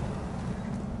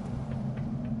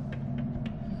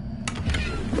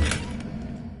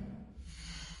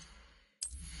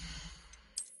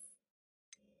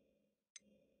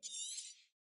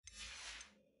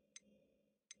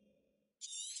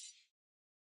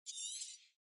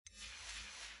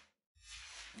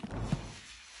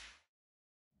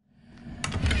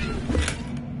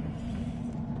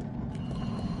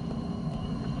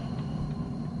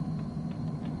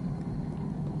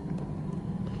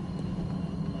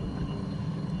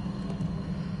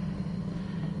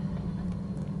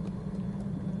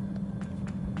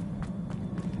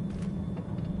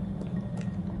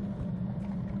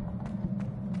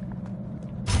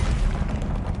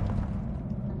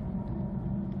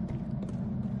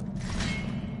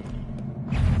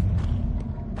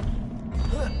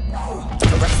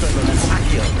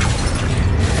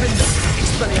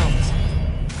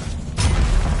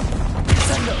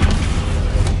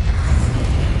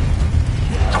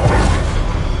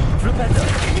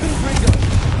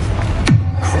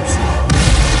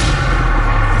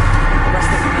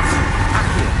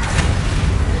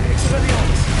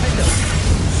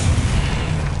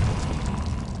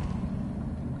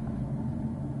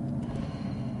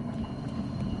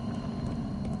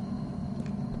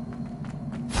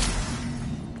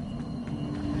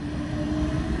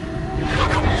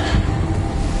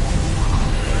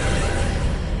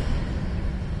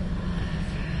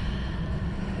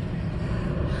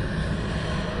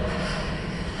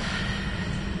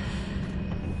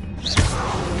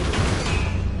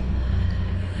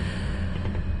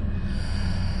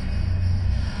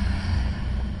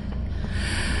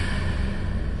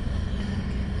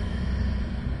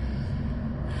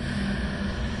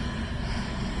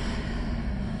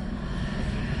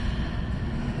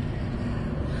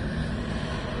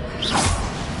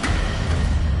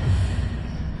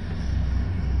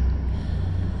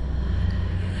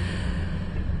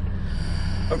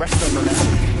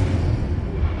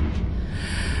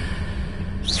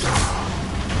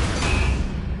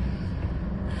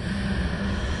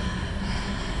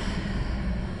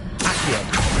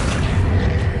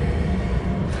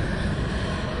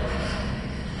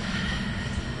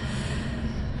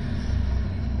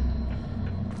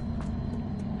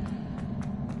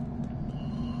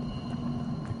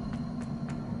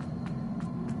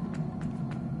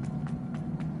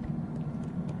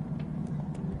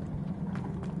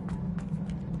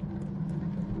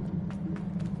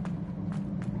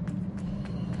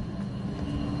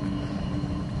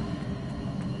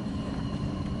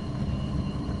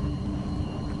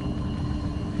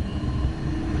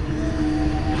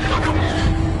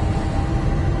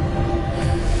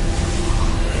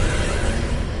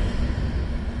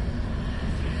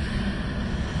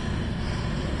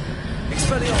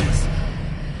 Expelliarmus!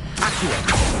 Accio!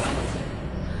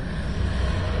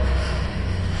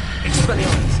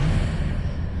 Expelliarmus!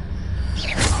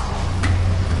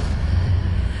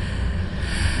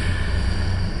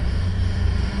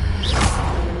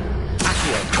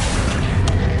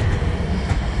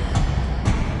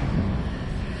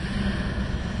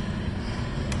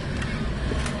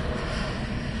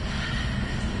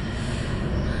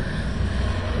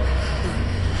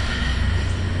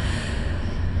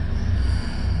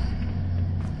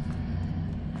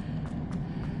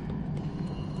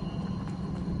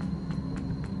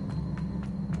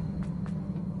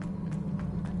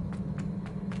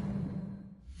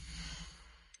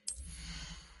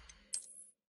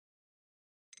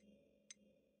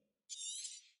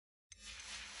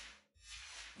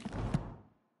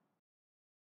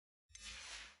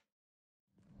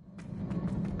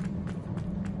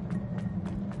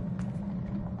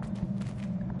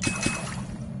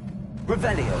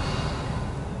 Revelio.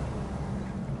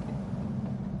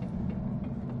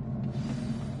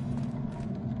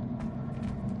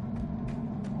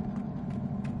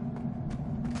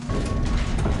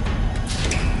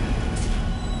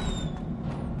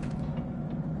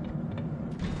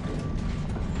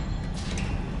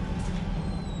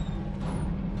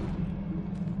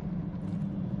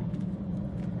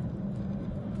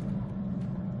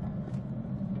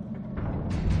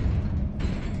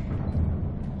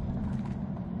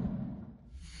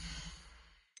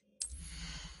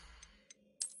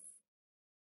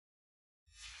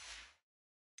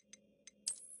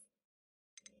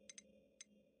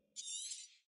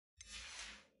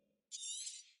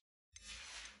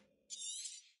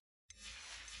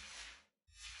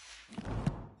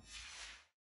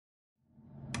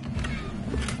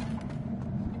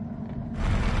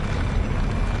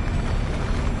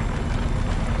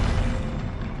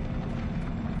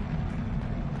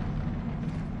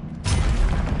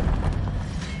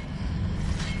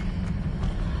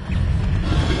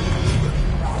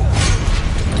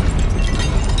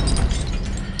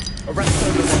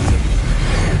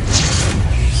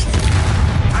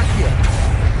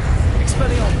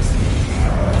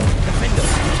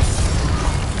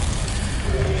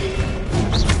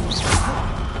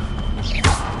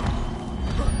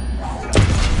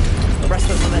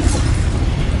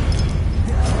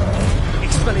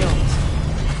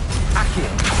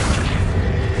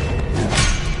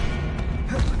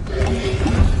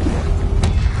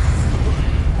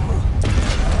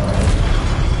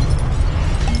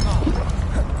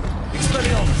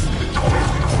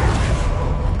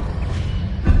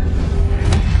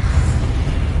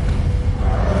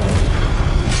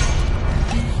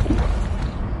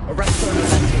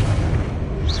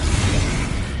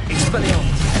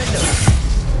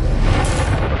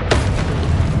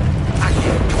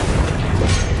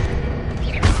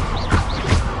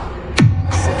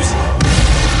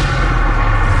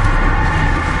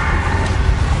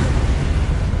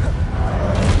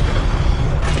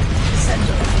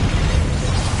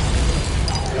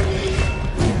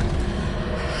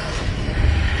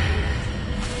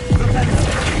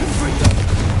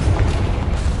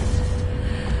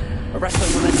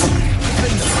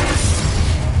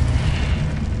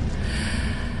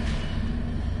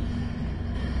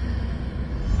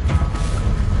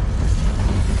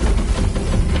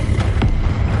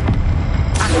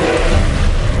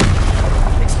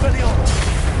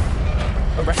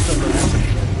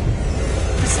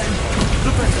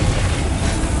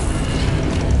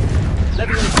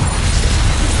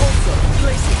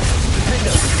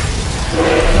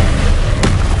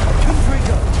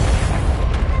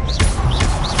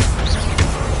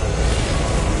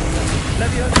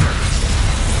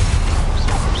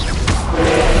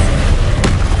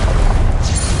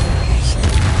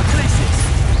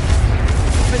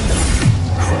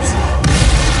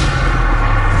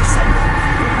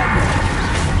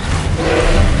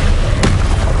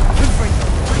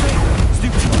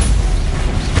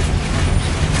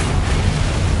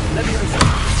 Leviosa!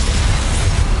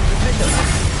 Defender!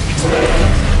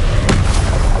 Expelliarmus!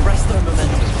 Arresto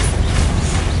Momentum!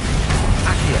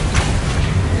 Accio!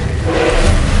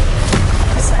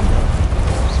 Descendo!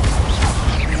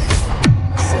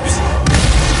 Crucio!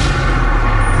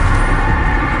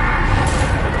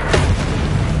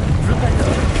 Flipendo!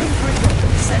 Confringo!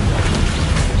 Descendo!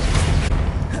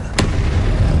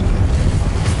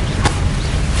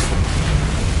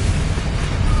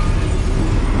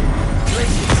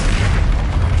 Glacius!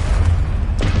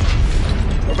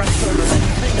 Arresto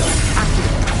Momentum! Bingo! Accio!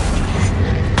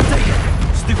 Data!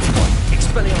 Stupid one!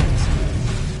 Expelliarmus!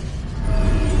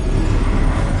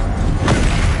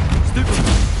 Stupid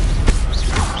one!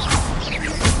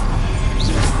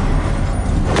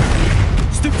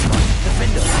 Stupid one!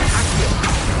 Defender! Accio!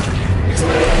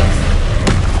 Expelliarmus!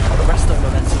 Arresto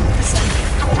Momentum! Descendo!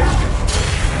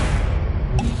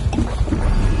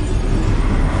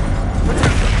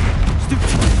 Potato!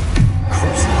 Stupid one!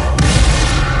 Crucio!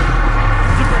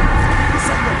 Defender!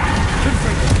 Descendo!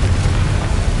 Confringo!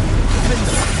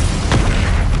 Defender!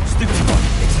 Stupid one!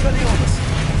 Expelliarmus!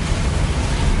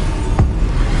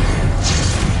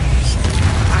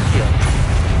 Accio!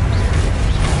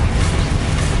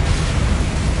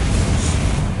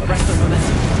 Arresto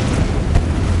Momentum!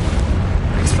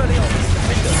 Expelliarmus!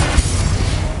 Defender! Flipendo!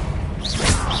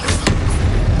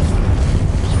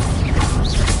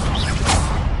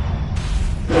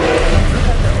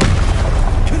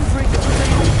 Confringo!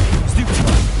 Stupid one!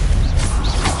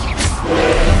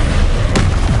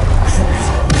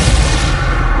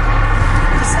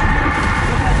 Crucio! Descendo!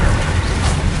 Flipendo!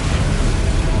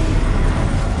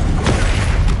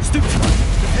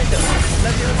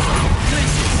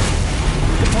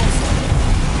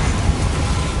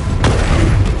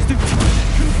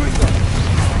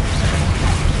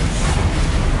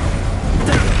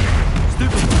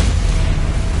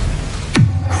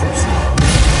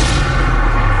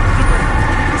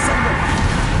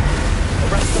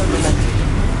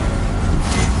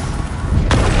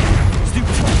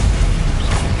 Stupid one! Defender!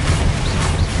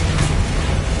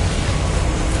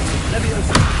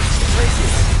 Leviosa!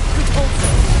 Glacius!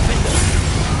 Repulsor! Stupid one!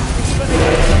 Confringo! Data!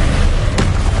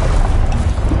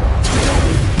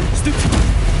 Stupid one!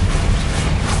 Crucio! Flipendo!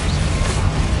 Descendo!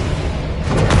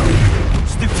 Arresto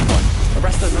Momentum! Stupid one! Leviosa! Glacius! Repulsor! Defender! Expelliarmus! Stupid one! Stupid one!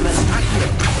 Arresto Momentum! Accio!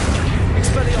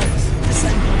 Expelliarmus!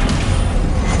 Descendo!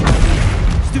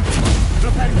 Stupid one!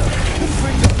 Flipendo!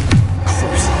 Confringo!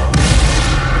 Crucio!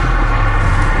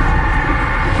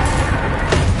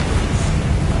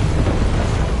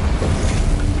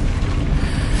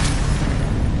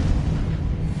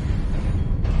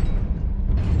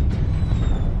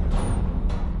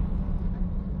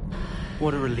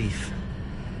 What a relief.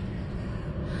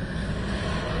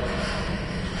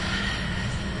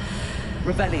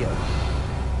 Revelio.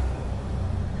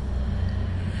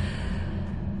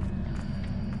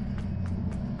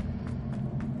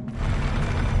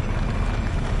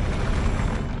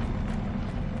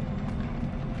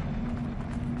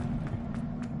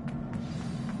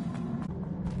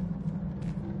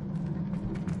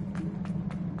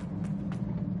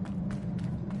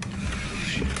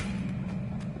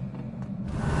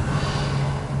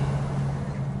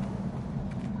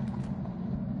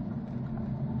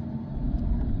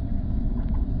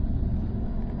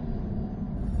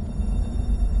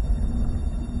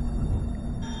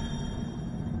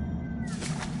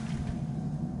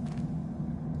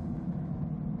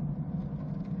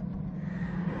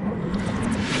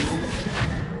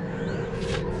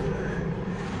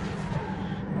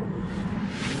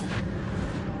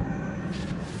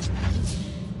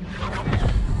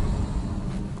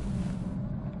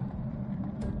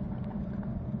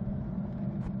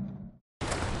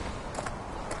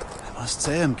 I must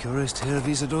say I'm curious to hear of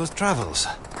Isidore's travels.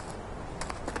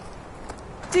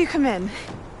 Do come in.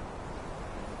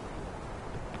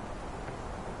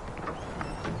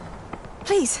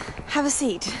 Please, have a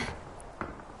seat.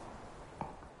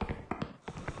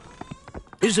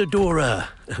 Isadora,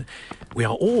 we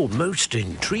are all most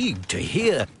intrigued to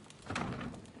hear.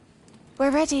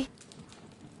 We're ready.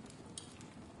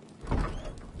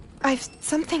 I've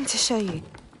something to show you.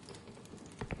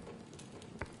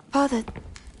 Father,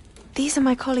 these are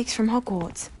my colleagues from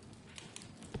Hogwarts.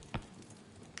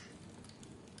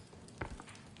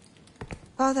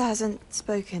 Father hasn't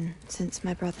spoken since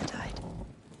my brother died.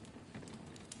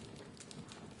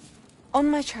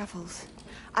 On my travels,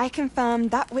 I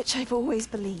confirmed that which I've always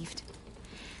believed.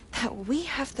 That we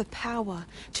have the power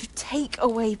to take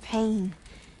away pain.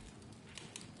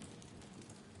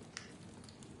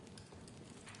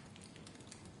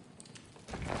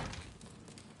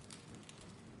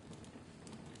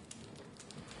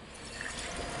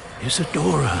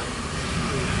 Isadora.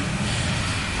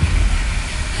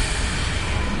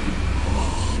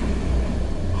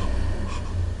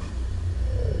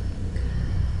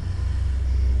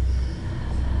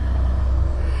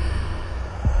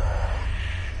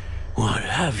 What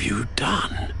have you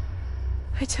done?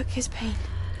 I took his pain.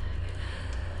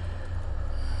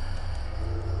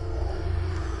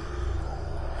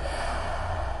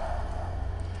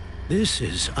 This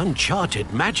is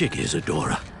uncharted magic,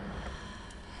 Isadora.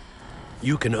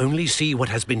 You can only see what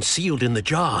has been sealed in the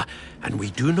jar, and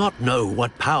we do not know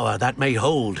what power that may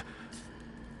hold.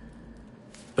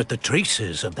 But the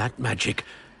traces of that magic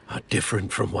are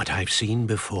different from what I've seen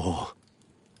before.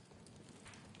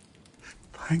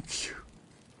 Thank you.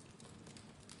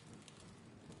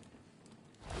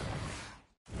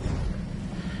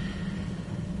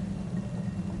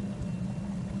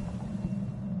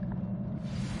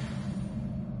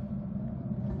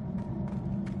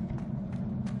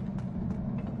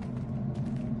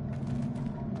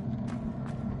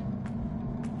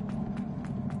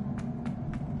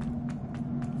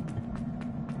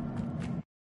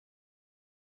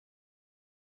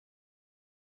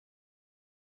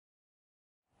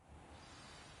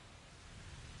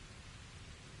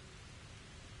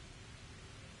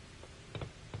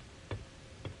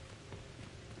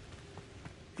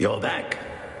 You're back.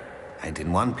 And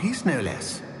in one piece, no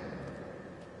less.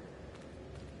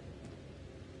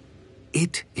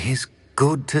 It is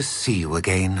good to see you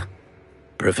again.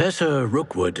 Professor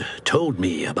Rookwood told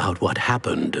me about what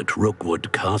happened at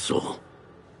Rookwood Castle.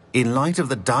 In light of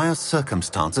the dire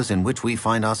circumstances in which we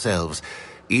find ourselves,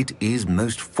 it is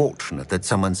most fortunate that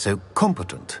someone so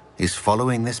competent is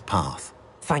following this path.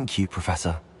 Thank you,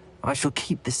 Professor. I shall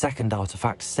keep the second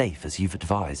artifact safe as you've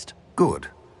advised. Good.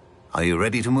 Are you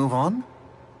ready to move on?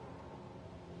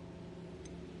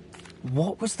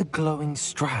 What was the glowing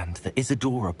strand that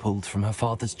Isadora pulled from her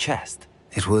father's chest?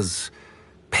 It was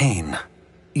pain.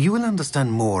 You will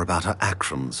understand more about her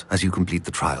actions as you complete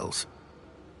the trials.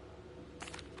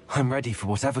 I'm ready for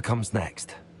whatever comes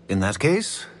next. In that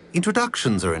case,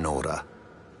 introductions are in order.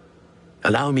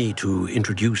 Allow me to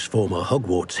introduce former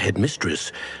Hogwarts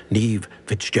headmistress, Neve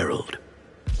Fitzgerald.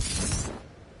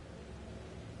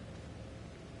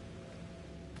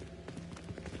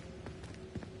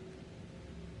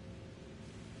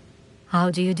 How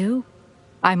do you do?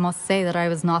 I must say that I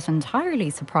was not entirely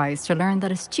surprised to learn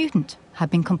that a student had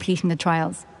been completing the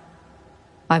trials.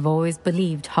 I've always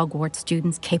believed Hogwarts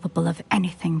students capable of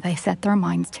anything they set their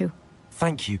minds to.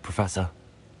 Thank you, Professor.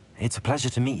 It's a pleasure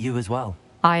to meet you as well.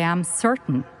 I am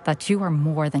certain that you are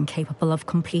more than capable of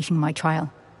completing my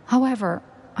trial. However,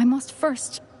 I must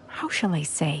first, how shall I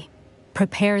say,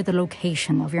 prepare the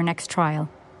location of your next trial.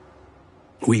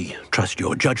 We trust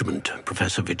your judgment,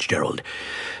 Professor Fitzgerald.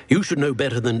 You should know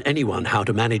better than anyone how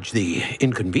to manage the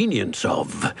inconvenience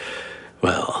of,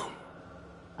 well...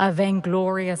 A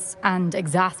vainglorious and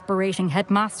exasperating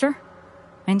headmaster?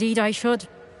 Indeed I should.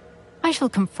 I shall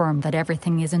confirm that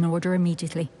everything is in order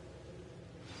immediately.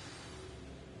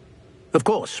 Of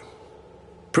course.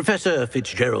 Professor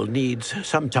Fitzgerald needs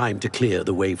some time to clear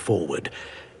the way forward.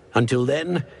 Until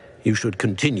then, you should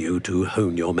continue to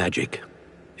hone your magic.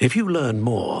 If you learn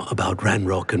more about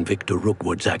Ranrock and Victor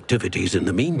Rookwood's activities in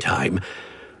the meantime,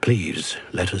 please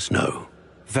let us know.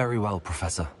 Very well,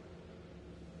 Professor.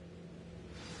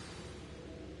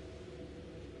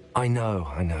 I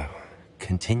know.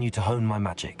 Continue to hone my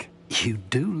magic. You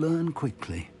do learn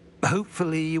quickly.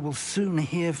 Hopefully you will soon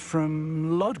hear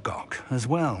from Lodgok as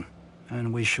well,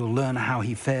 and we shall learn how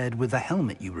he fared with the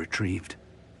helmet you retrieved.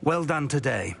 Well done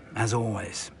today, as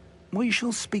always. We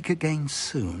shall speak again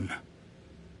soon.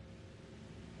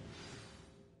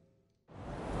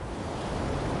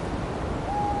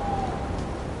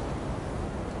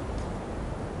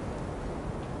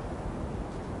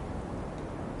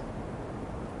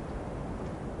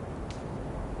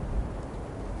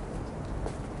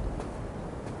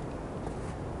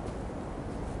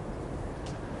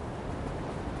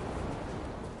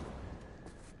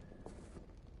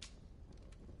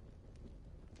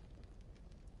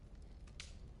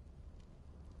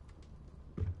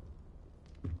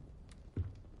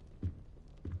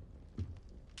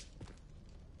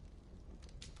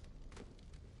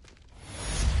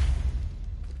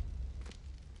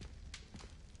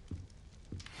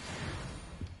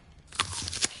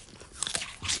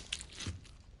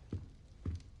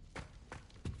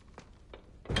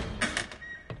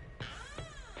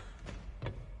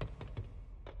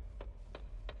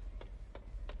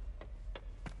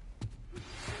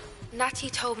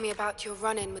 Natty told me about your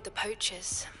run-in with the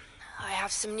poachers. I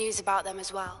have some news about them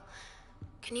as well.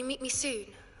 Can you meet me soon?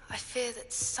 I fear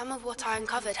that some of what I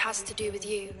uncovered has to do with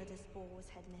you.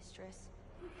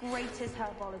 Greatest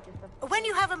herbologist of... When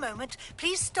you have a moment,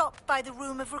 please stop by the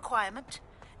Room of Requirement.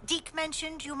 Deke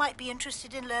mentioned you might be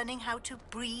interested in learning how to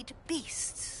breed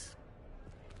beasts.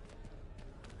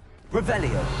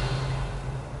 Revelio.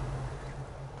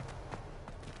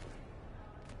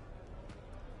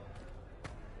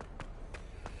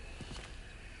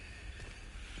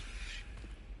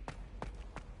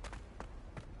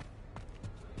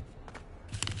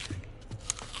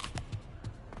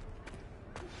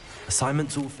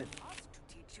 Assignments all fit. To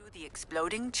teach you the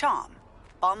exploding charm,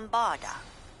 Bombarda.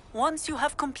 Once you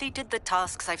have completed the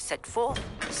tasks I've set forth,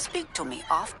 speak to me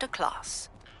after class.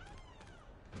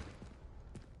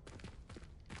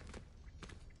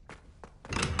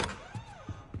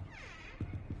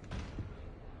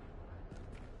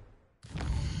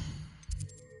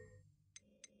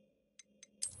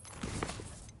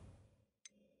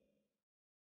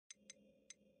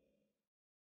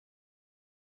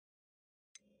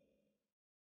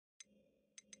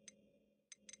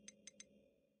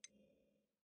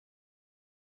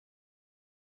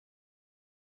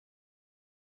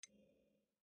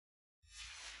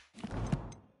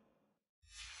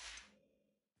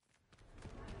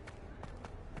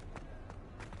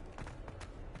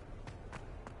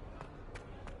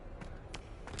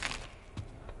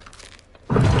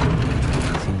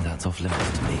 Seems that's off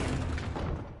limits to me.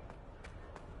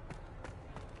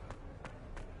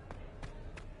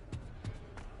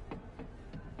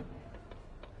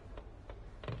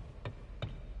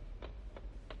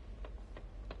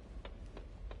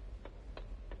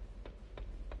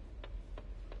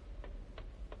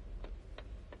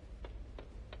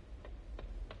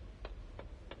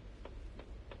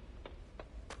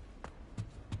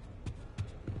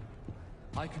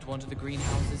 I could wander the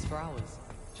greenhouses for hours.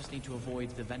 Just need to avoid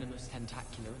the venomous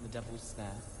tentacular and the devil's snare.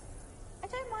 I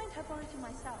don't mind herbology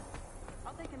myself.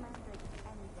 I'll take a mandrake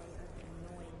any day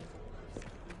over annoying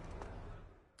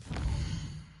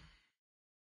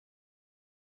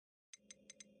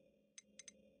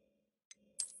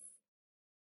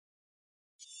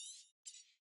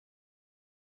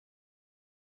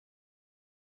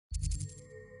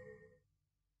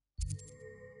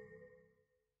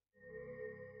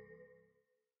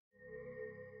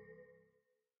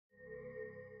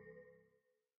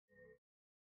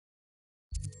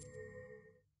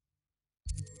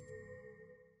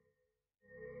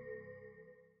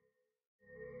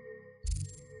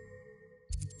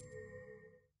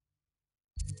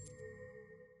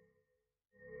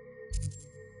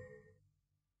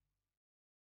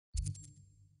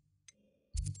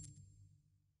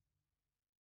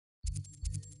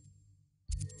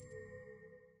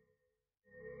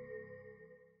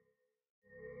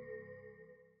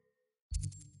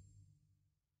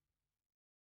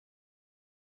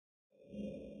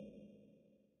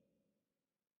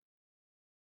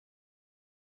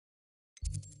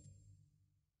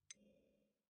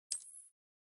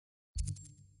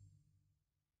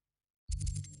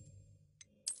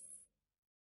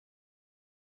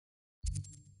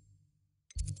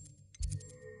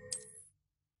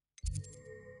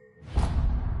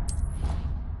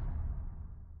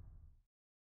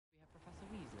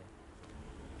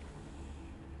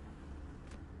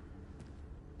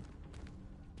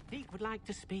Deke would like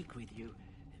to speak with you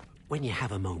when you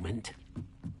have a moment.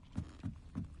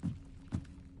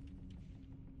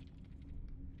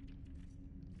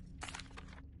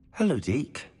 Hello,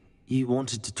 Deke. You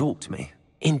wanted to talk to me?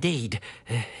 Indeed.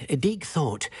 Deke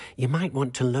thought you might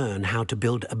want to learn how to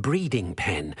build a breeding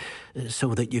pen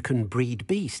so that you can breed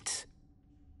beasts.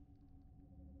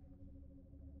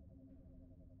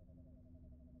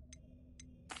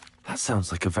 That sounds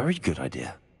like a very good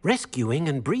idea. Rescuing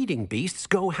and breeding beasts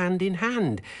go hand in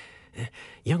hand.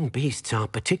 Young beasts are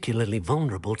particularly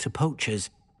vulnerable to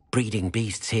poachers. Breeding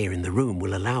beasts here in the room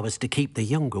will allow us to keep the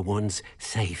younger ones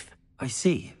safe. I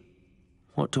see.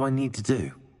 What do I need to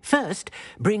do? First,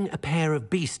 bring a pair of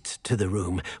beasts to the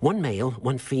room. One male,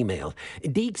 one female.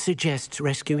 Deke suggests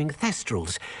rescuing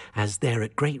thestrals, as they're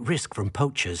at great risk from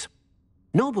poachers.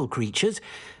 Noble creatures,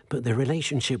 but their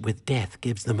relationship with death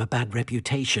gives them a bad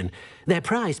reputation. They're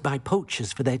prized by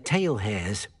poachers for their tail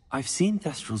hairs. I've seen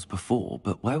thestrals before,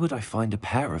 but where would I find a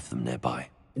pair of them nearby?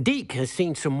 Deke has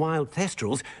seen some wild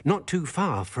thestrals not too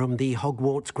far from the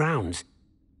Hogwarts grounds.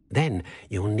 Then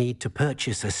you'll need to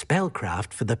purchase a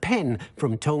spellcraft for the pen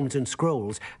from Tomes and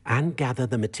Scrolls and gather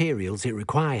the materials it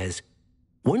requires.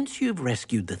 Once you've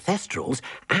rescued the thestrals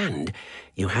and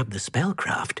you have the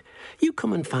spellcraft, you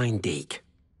come and find Deke.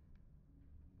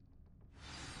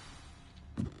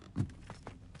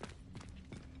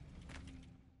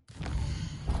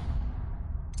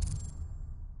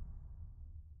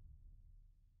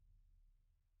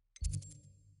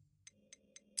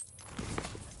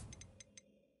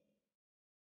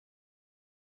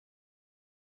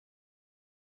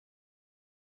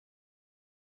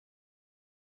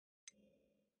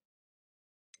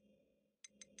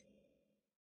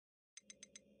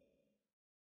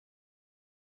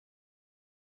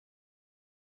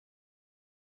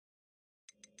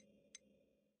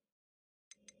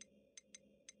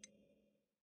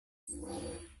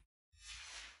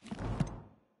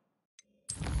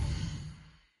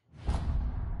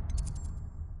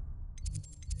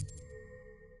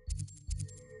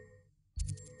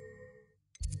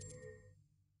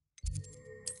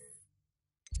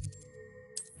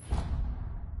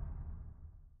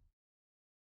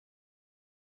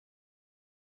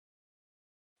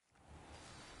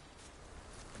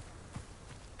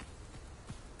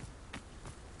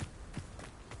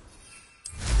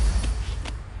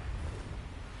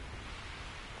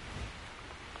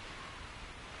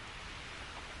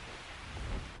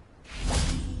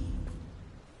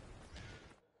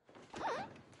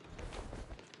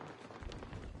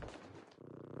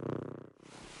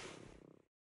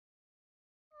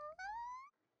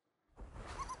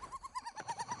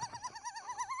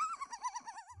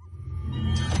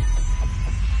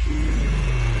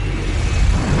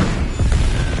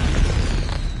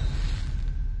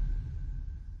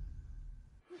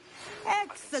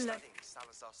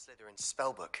 Salazar Slytherin's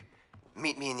spellbook.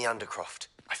 Meet me in the Undercroft.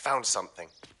 I found something.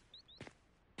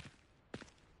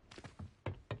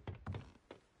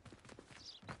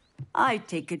 I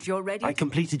take it you're ready? I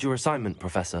completed your assignment,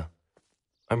 Professor.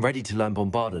 I'm ready to learn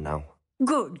Bombarda now.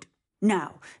 Good.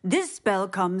 Now, this spell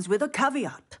comes with a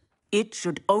caveat. It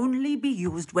should only be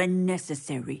used when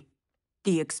necessary.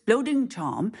 The exploding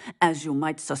charm, as you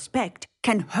might suspect,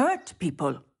 can hurt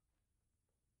people.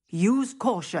 Use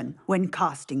caution when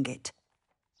casting it.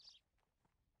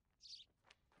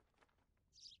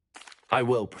 I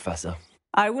will, Professor.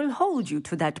 I will hold you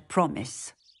to that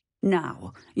promise.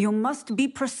 Now, you must be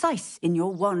precise in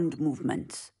your wand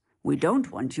movements. We don't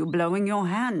want you blowing your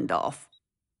hand off.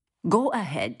 Go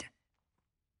ahead.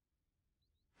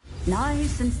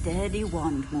 Nice and steady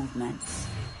wand movements.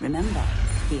 Remember,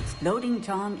 the exploding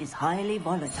charm is highly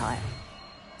volatile.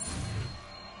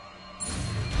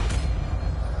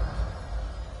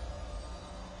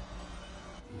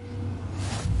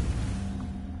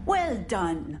 Well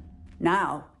done.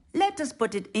 Now, let us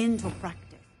put it into practice.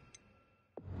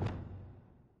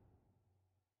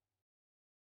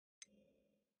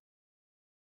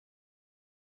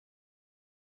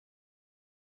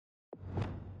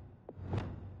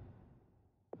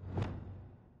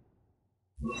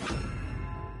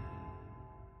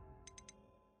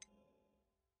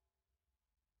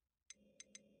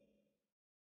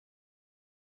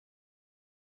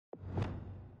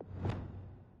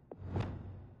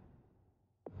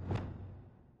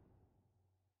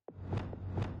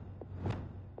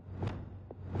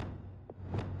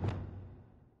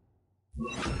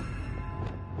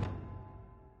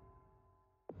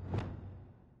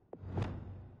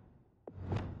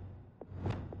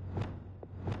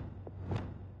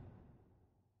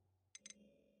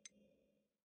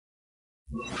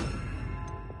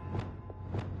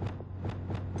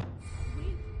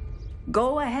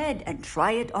 Go ahead and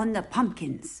try it on the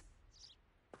pumpkins.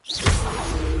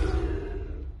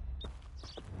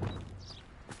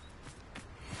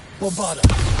 Bombarda!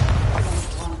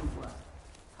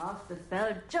 Cast the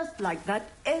spell just like that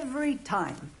every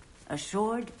time.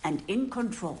 Assured and in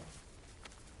control.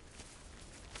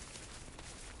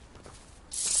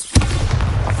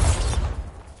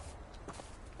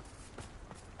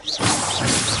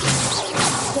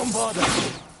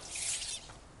 Bombarda!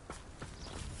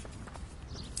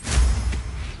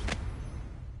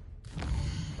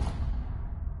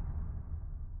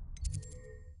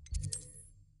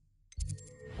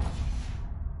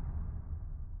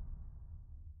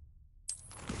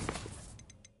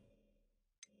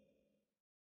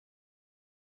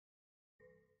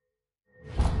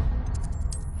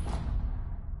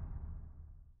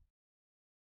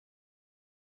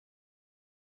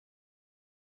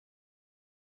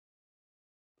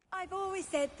 I've always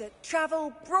said that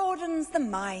travel broadens the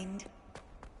mind.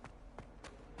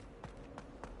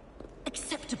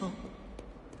 Acceptable.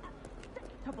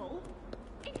 Acceptable?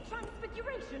 In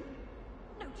transfiguration?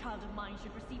 No child of mine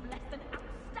should receive less than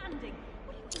outstanding.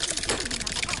 What do you think you're doing in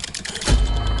that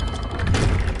part?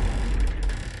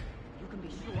 You can be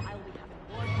sure I'll be having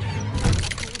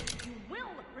words. You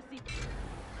will receive...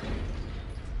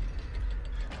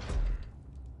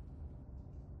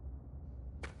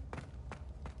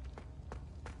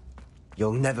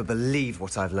 You'll never believe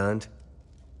what I've learned.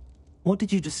 What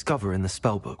did you discover in the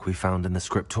spellbook we found in the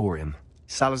scriptorium?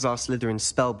 Salazar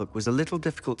Slytherin's spellbook was a little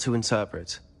difficult to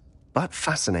interpret, but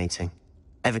fascinating.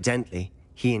 Evidently,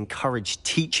 he encouraged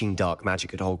teaching dark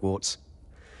magic at Hogwarts.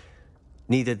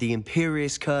 Neither the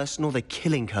Imperious Curse nor the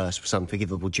Killing Curse was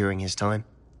unforgivable during his time.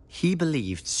 He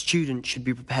believed students should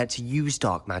be prepared to use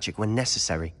dark magic when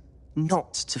necessary,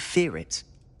 not to fear it.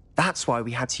 That's why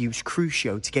we had to use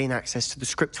Crucio to gain access to the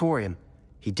scriptorium.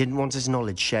 He didn't want his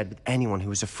knowledge shared with anyone who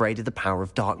was afraid of the power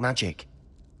of dark magic.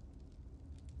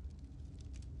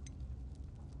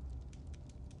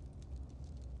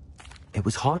 It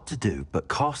was hard to do, but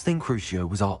casting Crucio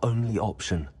was our only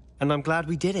option. And I'm glad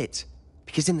we did it,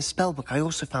 because in the spellbook I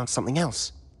also found something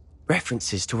else.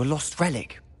 References to a lost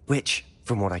relic, which,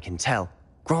 from what I can tell,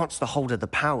 grants the holder the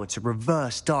power to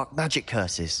reverse dark magic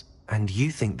curses. And you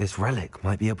think this relic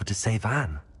might be able to save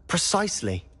Anne?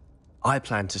 Precisely. I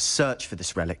plan to search for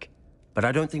this relic, but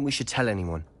I don't think we should tell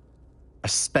anyone.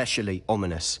 Especially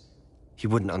Ominous. He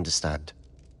wouldn't understand.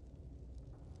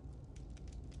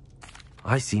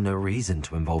 I see no reason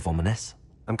to involve Ominous.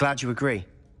 I'm glad you agree.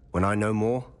 When I know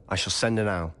more, I shall send an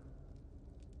owl.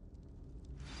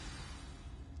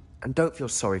 And don't feel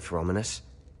sorry for Ominous.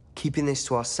 Keeping this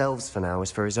to ourselves for now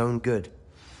is for his own good.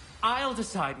 I'll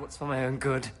decide what's for my own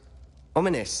good.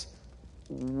 Ominous,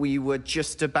 we were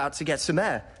just about to get some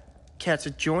air. Care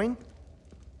to join?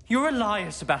 You're a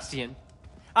liar, Sebastian.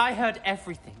 I heard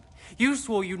everything. You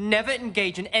swore you'd never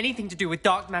engage in anything to do with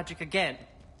dark magic again.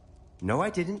 No, I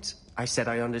didn't. I said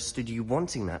I understood you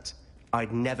wanting that.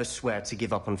 I'd never swear to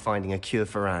give up on finding a cure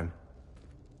for Anne.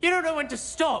 You don't know when to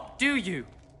stop, do you?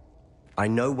 I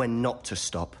know when not to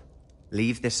stop.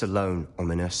 Leave this alone,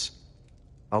 Ominous.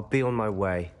 I'll be on my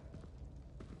way.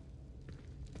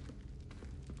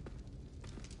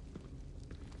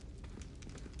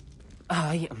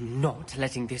 I am not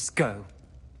letting this go.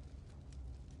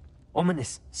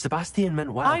 Ominous, Sebastian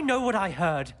meant well. I know what I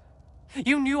heard.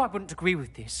 You knew I wouldn't agree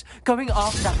with this. Going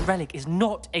after that relic is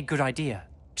not a good idea.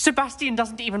 Sebastian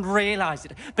doesn't even realize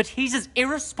it, but he's as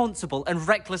irresponsible and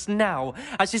reckless now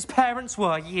as his parents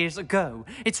were years ago.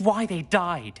 It's why they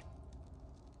died.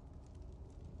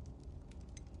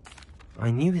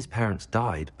 I knew his parents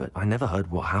died, but I never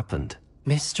heard what happened.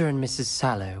 Mr. and Mrs.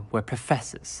 Sallow were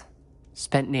professors.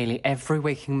 Spent nearly every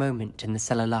waking moment in the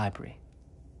cellar library.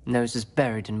 Noses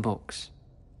buried in books.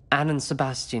 Anne and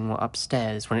Sebastian were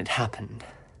upstairs when it happened.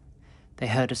 They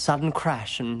heard a sudden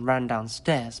crash and ran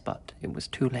downstairs, but it was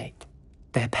too late.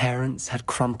 Their parents had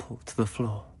crumpled to the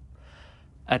floor.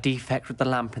 A defect with the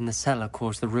lamp in the cellar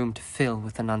caused the room to fill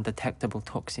with an undetectable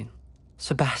toxin.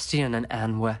 Sebastian and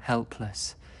Anne were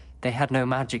helpless. They had no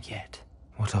magic yet.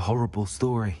 What a horrible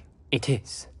story. It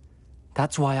is.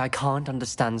 That's why I can't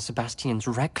understand Sebastian's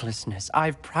recklessness.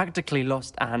 I've practically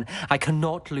lost Anne. I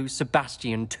cannot lose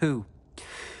Sebastian too.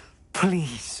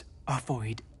 Please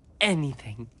avoid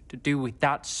anything to do with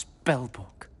that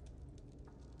spellbook.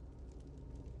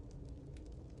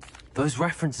 Those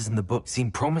references in the book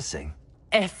seem promising.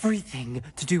 Everything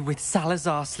to do with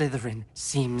Salazar Slytherin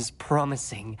seems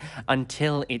promising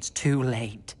until it's too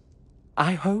late.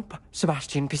 I hope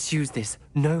Sebastian pursues this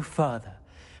no further,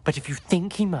 but if you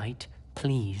think he might,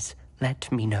 please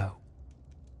let me know.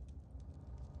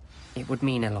 It would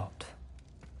mean a lot.